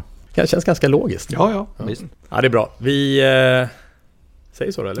straffar. Det känns ganska logiskt. Ja, visst. Ja, det är bra. Vi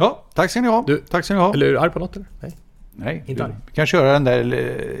säger så då, eller? Ja, tack ska ni ha. Tack ska ni ha. Eller är du arg på något, eller? Nej, inte arg. Vi kan köra den där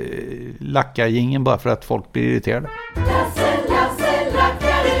lackargingen bara för att folk blir irriterade.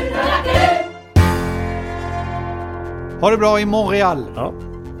 Ha det bra i Montreal. Ja.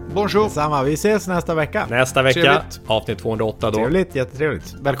 Bonjour. Samma, vi ses nästa vecka. Nästa vecka, trevligt. Avsnitt 208 då. Trevligt,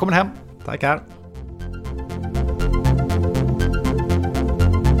 jättetrevligt. Välkommen hem. Tackar.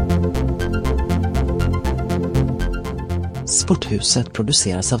 Sporthuset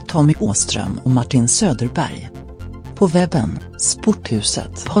produceras av Tommy Åström och Martin Söderberg. På webben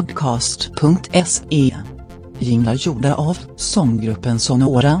sporthusetpodcast.se. Jinglar gjorda av sånggruppen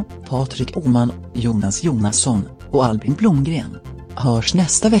Sonora, Patrik Oman, Jonas Jonasson och Albin Blomgren. Hörs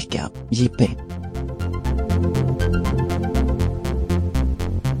nästa vecka, Jippi.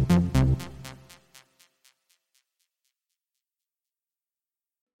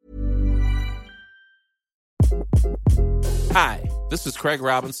 Hi, this is Craig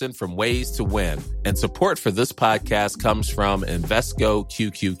Robinson from Ways to Win, and support for this podcast comes from Invesco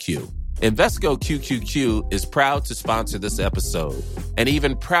QQQ. Invesco QQQ is proud to sponsor this episode, and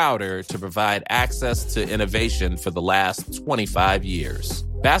even prouder to provide access to innovation for the last 25 years.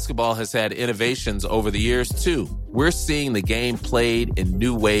 Basketball has had innovations over the years, too. We're seeing the game played in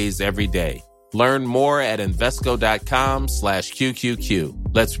new ways every day. Learn more at Invesco.com/QQQ.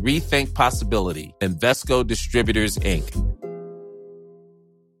 Let's rethink possibility. Invesco Distributors, Inc.